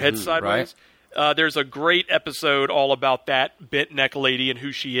 Her head sideways. Right. There's a great episode all about that bent neck lady and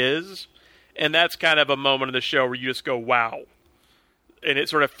who she is, and that's kind of a moment in the show where you just go, wow. And it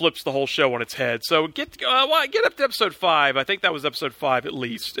sort of flips the whole show on its head. So get up to episode 5. I think that was episode 5 at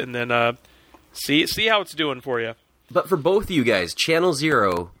least, and then see how it's doing for you. But for both of you guys, Channel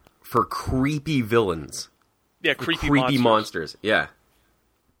 0 for creepy villains. Yeah, creepy monsters. Yeah.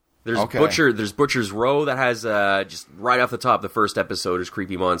 There's Butcher's Row that has just right off the top. The first episode is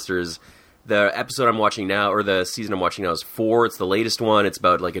creepy monsters. The episode I'm watching now, or the season I'm watching now, is 4. It's the latest one. It's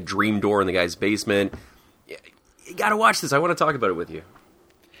about like a dream door in the guy's basement. You gotta watch this. I want to talk about it with you.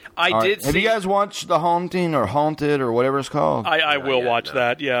 Have you guys watched The Haunting or Haunted or whatever it's called? I will watch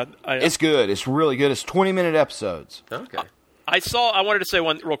that. Yeah, it's good. It's really good. It's 20-minute episodes. Okay. I wanted to say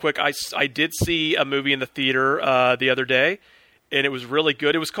one real quick. I did see a movie in the theater the other day, and it was really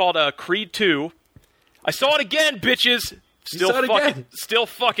good. It was called Creed 2. I saw it again, bitches. Still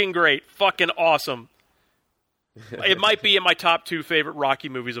fucking great. Fucking awesome. It might be in my top 2 favorite Rocky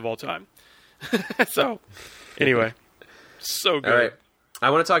movies of all time. So. Anyway, so good. All right. I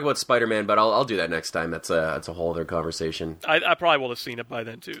want to talk about Spider-Man, but I'll do that next time. That's a whole other conversation. I probably will have seen it by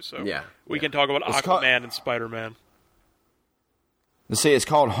then, too. So we can talk about Aquaman and Spider-Man. Let's see, it's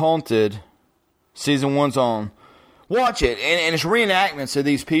called Haunted. Season 1's on. Watch it. And it's reenactments of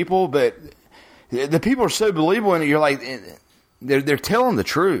these people, but the people are so believable in it. You're like, they're telling the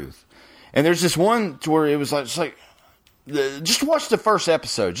truth. And there's this one where it was like, just watch the first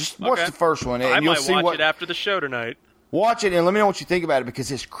episode. Just watch the first one, and you'll see I might watch it after the show tonight. Watch it and let me know what you think about it,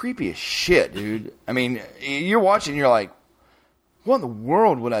 because it's creepy as shit, dude. I mean, you're watching, and you're like, what in the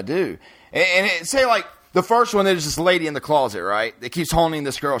world would I do? And say like the first one, there's this lady in the closet, right? That keeps haunting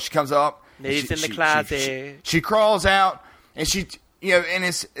this girl. She comes up. Lady's in the closet. She crawls out, and and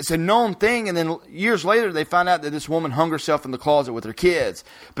it's a known thing. And then years later, they find out that this woman hung herself in the closet with her kids.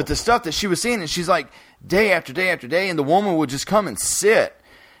 But the stuff that she was seeing, and she's like, day after day after day, and the woman would just come and sit.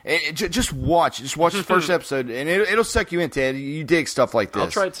 Just watch the first episode, and it'll suck you in, Ted. You dig stuff like this.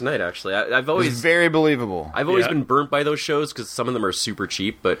 I'll try it tonight, actually. It's very believable. I've always been burnt by those shows because some of them are super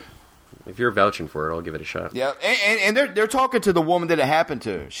cheap, but if you're vouching for it, I'll give it a shot. Yeah, and they're talking to the woman that it happened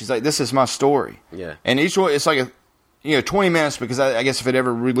to. She's like, this is my story. Yeah. And each one, it's like 20 minutes, because I guess if it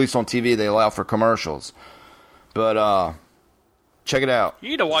ever released on TV, they allow for commercials. But check it out. You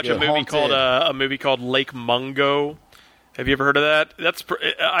need to watch a movie called Lake Mungo. Have you ever heard of that?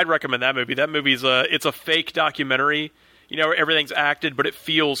 I'd recommend that movie. That movie's it's a fake documentary. Everything's acted, but it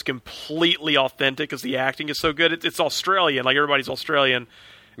feels completely authentic because the acting is so good. It's Australian, like everybody's Australian.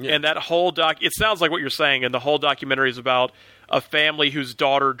 Yeah. And that whole it sounds like what you're saying, and the whole documentary is about a family whose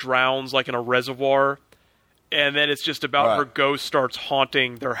daughter drowns like in a reservoir, and then it's just about her ghost starts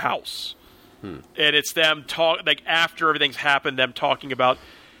haunting their house. And it's them after everything's happened, them talking about,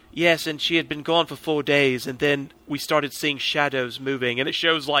 yes, and she had been gone for 4 days, and then we started seeing shadows moving, and it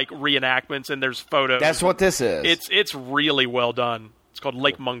shows like reenactments, and there's photos. That's what this is. It's really well done. It's called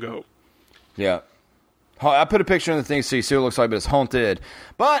Lake Mungo. Yeah. I put a picture in the thing so you see what it looks like, but it's haunted.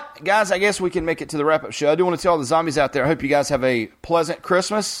 But, guys, I guess we can make it to the wrap-up show. I do want to tell all the zombies out there, I hope you guys have a pleasant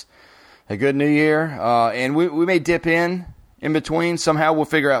Christmas, a good New Year, and we may dip in between. Somehow we'll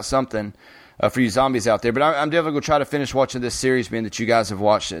figure out something for you zombies out there. But I'm definitely going to try to finish watching this series, being that you guys have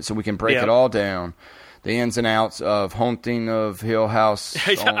watched it, so we can break it all down. The ins and outs of Haunting of Hill House.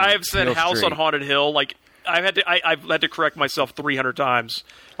 I have said Hill House Street. on Haunted Hill. Like, I've had to correct myself 300 times.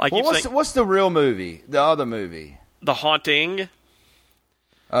 Like, well, what's the real movie? The other movie? The Haunting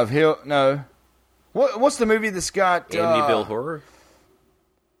of Hill. No. What's the movie that's got Amityville Horror?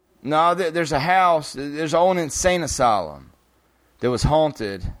 No, there's a house. There's an insane asylum that was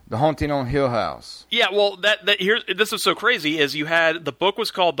haunted. The Haunting on Hill House. Yeah, well, this is so crazy. Is you had the book was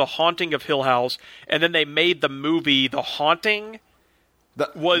called The Haunting of Hill House, and then they made the movie The Haunting.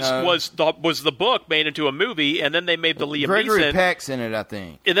 Was the book made into a movie, and then they made the Liam Gregory Neeson. Peck's in it, I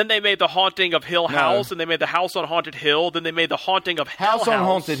think. And then they made The Haunting of Hill House, and they made The House on Haunted Hill. Then they made The Haunting of Hell House. House on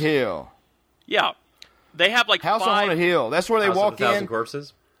Haunted Hill. Yeah, they have like House 5, on Haunted Hill. That's where they House walk of a Thousand in.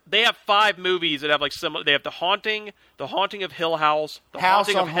 Corpses. They have 5 movies that have like similar. They have The Haunting of Hill House, The House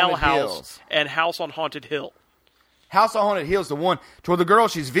Haunting on of Hell Haunted House, Hills. and House on Haunted Hill. House on Haunted Hill is the one to where the girl,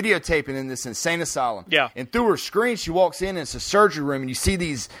 she's videotaping in this insane asylum. Yeah. And through her screen, she walks in and it's a surgery room, and you see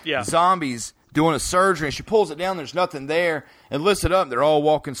these zombies doing a surgery, and she pulls it down, there's nothing there, and lifts it up, they're all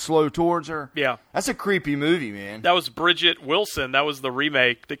walking slow towards her. Yeah. That's a creepy movie, man. That was Bridget Wilson. That was the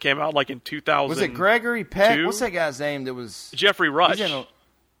remake that came out like in 2000. Was it Gregory Peck? What's that guy's name that was... Jeffrey Rush.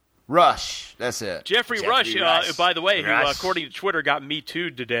 Rush, that's it. Jeffrey Rush, by the way, who, according to Twitter, got Me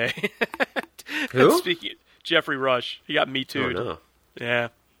Too'd today. Who? Jeffrey Rush. He got Me Too'd. Oh, no.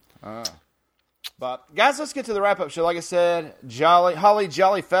 Yeah. But, guys, let's get to the wrap-up show. Like I said, Holly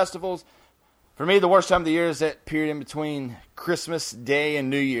Jolly Festivals. For me, the worst time of the year is that period in between Christmas Day and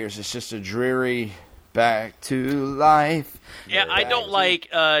New Year's. It's just a dreary back to life. Yeah, I don't like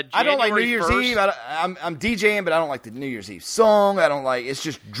January I don't like New Year's 1st. Eve. I'm DJing, but I don't like the New Year's Eve song. I don't like. It's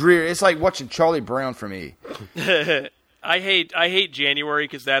just dreary. It's like watching Charlie Brown for me. I hate January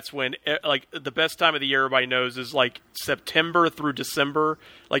because that's when like the best time of the year everybody knows is like September through December.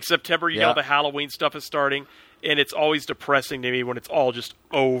 Like September, you know the Halloween stuff is starting, and it's always depressing to me when it's all just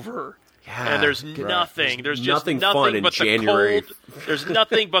over. Yeah, and there's nothing. There's just nothing nothing fun in but January. the cold. There's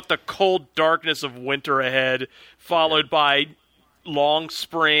nothing but the cold darkness of winter ahead, followed by long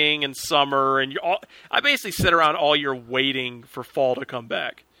spring and summer. And I basically sit around all year waiting for fall to come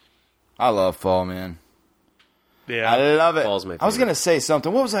back. I love fall, man. Yeah, I love it. Fall's my favorite. I was going to say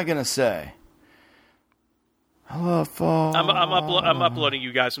something. What was I going to say? I love fall. I'm uploading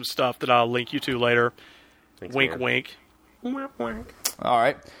you guys some stuff that I'll link you to later. Thanks, wink, man. wink. All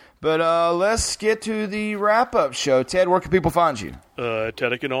right. But let's get to the wrap-up show. Ted, where can people find you?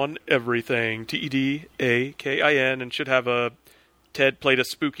 Tedikin on everything. TEDAKIN, and should have a Ted Played a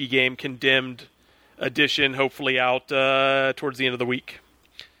Spooky Game Condemned edition, hopefully out towards the end of the week.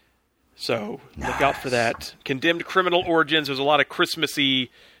 So look out for that. Condemned Criminal Origins. There's a lot of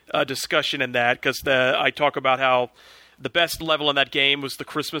Christmassy discussion in that because I talk about how the best level in that game was the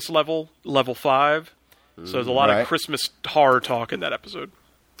Christmas level 5. So there's a lot of Christmas horror talk in that episode.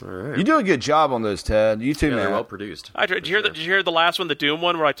 All right. You do a good job on those, Ted. You too, man. They're well produced. Did you hear the last one, the Doom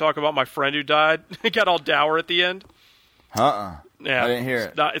one, where I talk about my friend who died? It got all dour at the end. Yeah, I didn't hear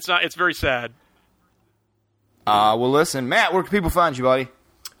it. It's very sad. Well, listen, Matt, where can people find you, buddy?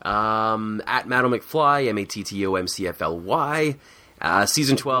 At Matto McFly, MATTOMCFLY.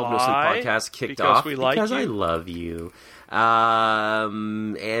 Season 12 No Sleep Podcast kicked because off we like because you. I love you.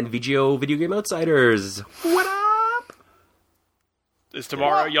 And VGO Video Game Outsiders. What up? Is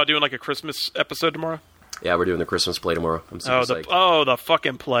tomorrow y'all doing like a Christmas episode tomorrow? Yeah, we're doing the Christmas play tomorrow. I'm super psyched. The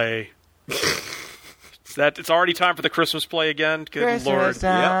fucking play. It's already time for the Christmas play again. Good Christmas Lord.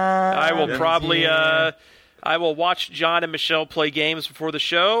 time. I will probably I will watch John and Michelle play games before the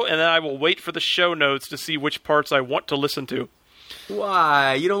show, and then I will wait for the show notes to see which parts I want to listen to.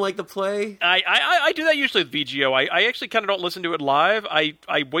 Why? You don't like the play? I do that usually with VGO. I actually kind of don't listen to it live. I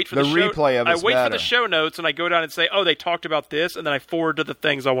wait for the show, replay of it's I wait better. for the show notes, and I go down and say, oh, they talked about this, and then I forward to the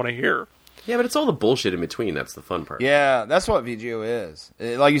things I want to hear. Yeah, but it's all the bullshit in between. That's the fun part. Yeah, that's what VGO is.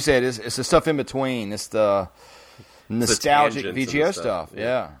 Like you said, it's the stuff in between. It's the nostalgic VGO stuff.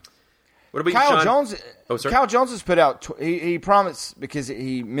 Yeah. What about Kyle John? Jones? Oh, sorry. Kyle Jones has put out. He promised because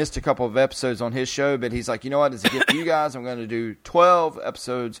he missed a couple of episodes on his show, but he's like, you know what? As a gift to you guys, I'm going to do 12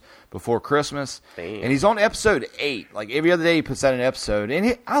 episodes before Christmas. Damn. And he's on episode 8. Like every other day, he puts out an episode.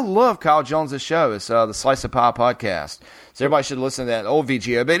 And I love Kyle Jones' show. It's the Slice of Pie podcast. So everybody should listen to that old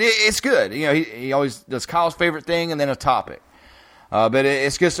VGO. But it's good. You know, he always does Kyle's favorite thing and then a topic. But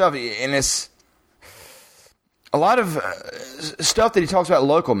it's good stuff. And it's a lot of stuff that he talks about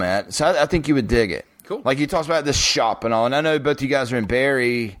local, Matt. So I think you would dig it. Cool. Like he talks about this shop and all. And I know both you guys are in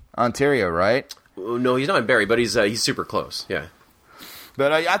Barrie, Ontario, right? No, he's not in Barrie, but he's super close. Yeah.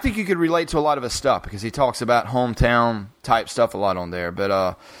 But I think you could relate to a lot of his stuff because he talks about hometown type stuff a lot on there. But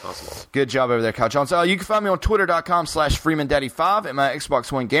awesome. Good job over there, Kyle Johnson. You can find me on Twitter.com/FreemanDaddy5, and my Xbox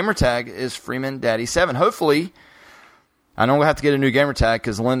One gamer tag is FreemanDaddy7. Hopefully, I know we'll have to get a new gamer tag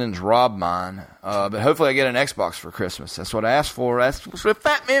because Lyndon's robbed mine. But hopefully I get an Xbox for Christmas. That's what I asked for. That's what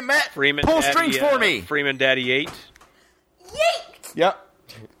Fat Man Matt Freeman pull Daddy, strings for me. Freeman Daddy 8. Yeet! Yep.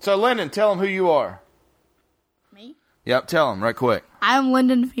 So, Lyndon, tell him who you are. Me? Yep, tell him right quick. I'm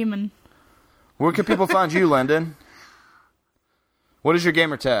Lyndon Freeman. Where can people find you, Lyndon? What is your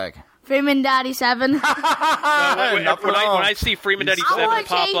gamer tag? Freeman Daddy 7. When I see Freeman Daddy 7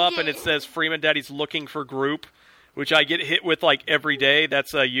 pop up and it says Freeman Daddy's looking for group, which I get hit with like every day,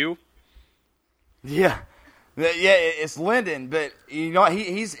 that's you? Yeah. It's Lyndon, but you know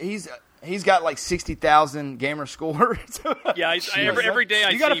he's got like 60,000 gamer score. Yeah, every day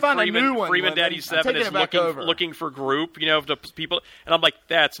I see Freeman Daddy 7 is looking for group, the people, and I'm like,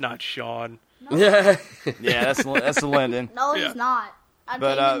 that's not Sean. No. Yeah, that's the Lyndon. No, he's not.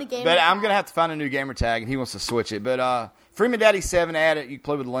 But I'm going to have to find a new gamer tag, and he wants to switch it. But Freeman Daddy 7, add it. You can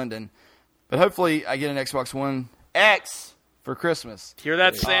play with Lyndon. But hopefully I get an Xbox One X for Christmas. Hear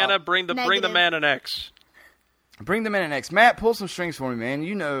that, Santa? Bring the man an X. Bring the man an X. Matt, pull some strings for me, man.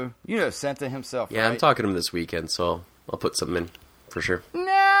 You know Santa himself, Yeah, right? I'm talking to him this weekend, so I'll put something in for sure.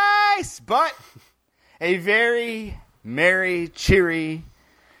 Nice! But a very merry, cheery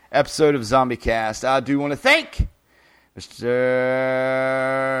episode of Zombie Cast. I do want to thank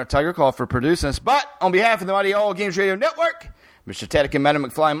Mr. Tiger Claw for producing us. But on behalf of the Mighty All Games Radio Network, Mr. Taddick and Madam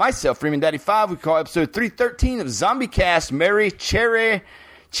McFly and myself, Freeman Daddy 5, we call episode 313 of Zombie Cast Merry, cheery,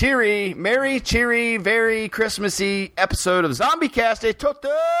 very Christmassy episode of Zombie Cast. A tot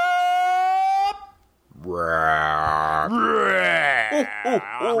Rap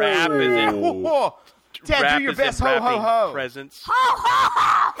is it? Ted, do your best ho ho ho. Presents. Ho ho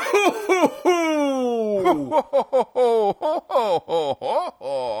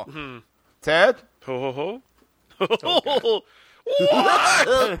ho. Ted? Ho ho ho. What?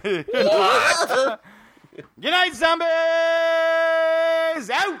 Good night, zombies!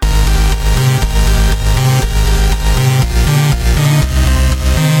 Out!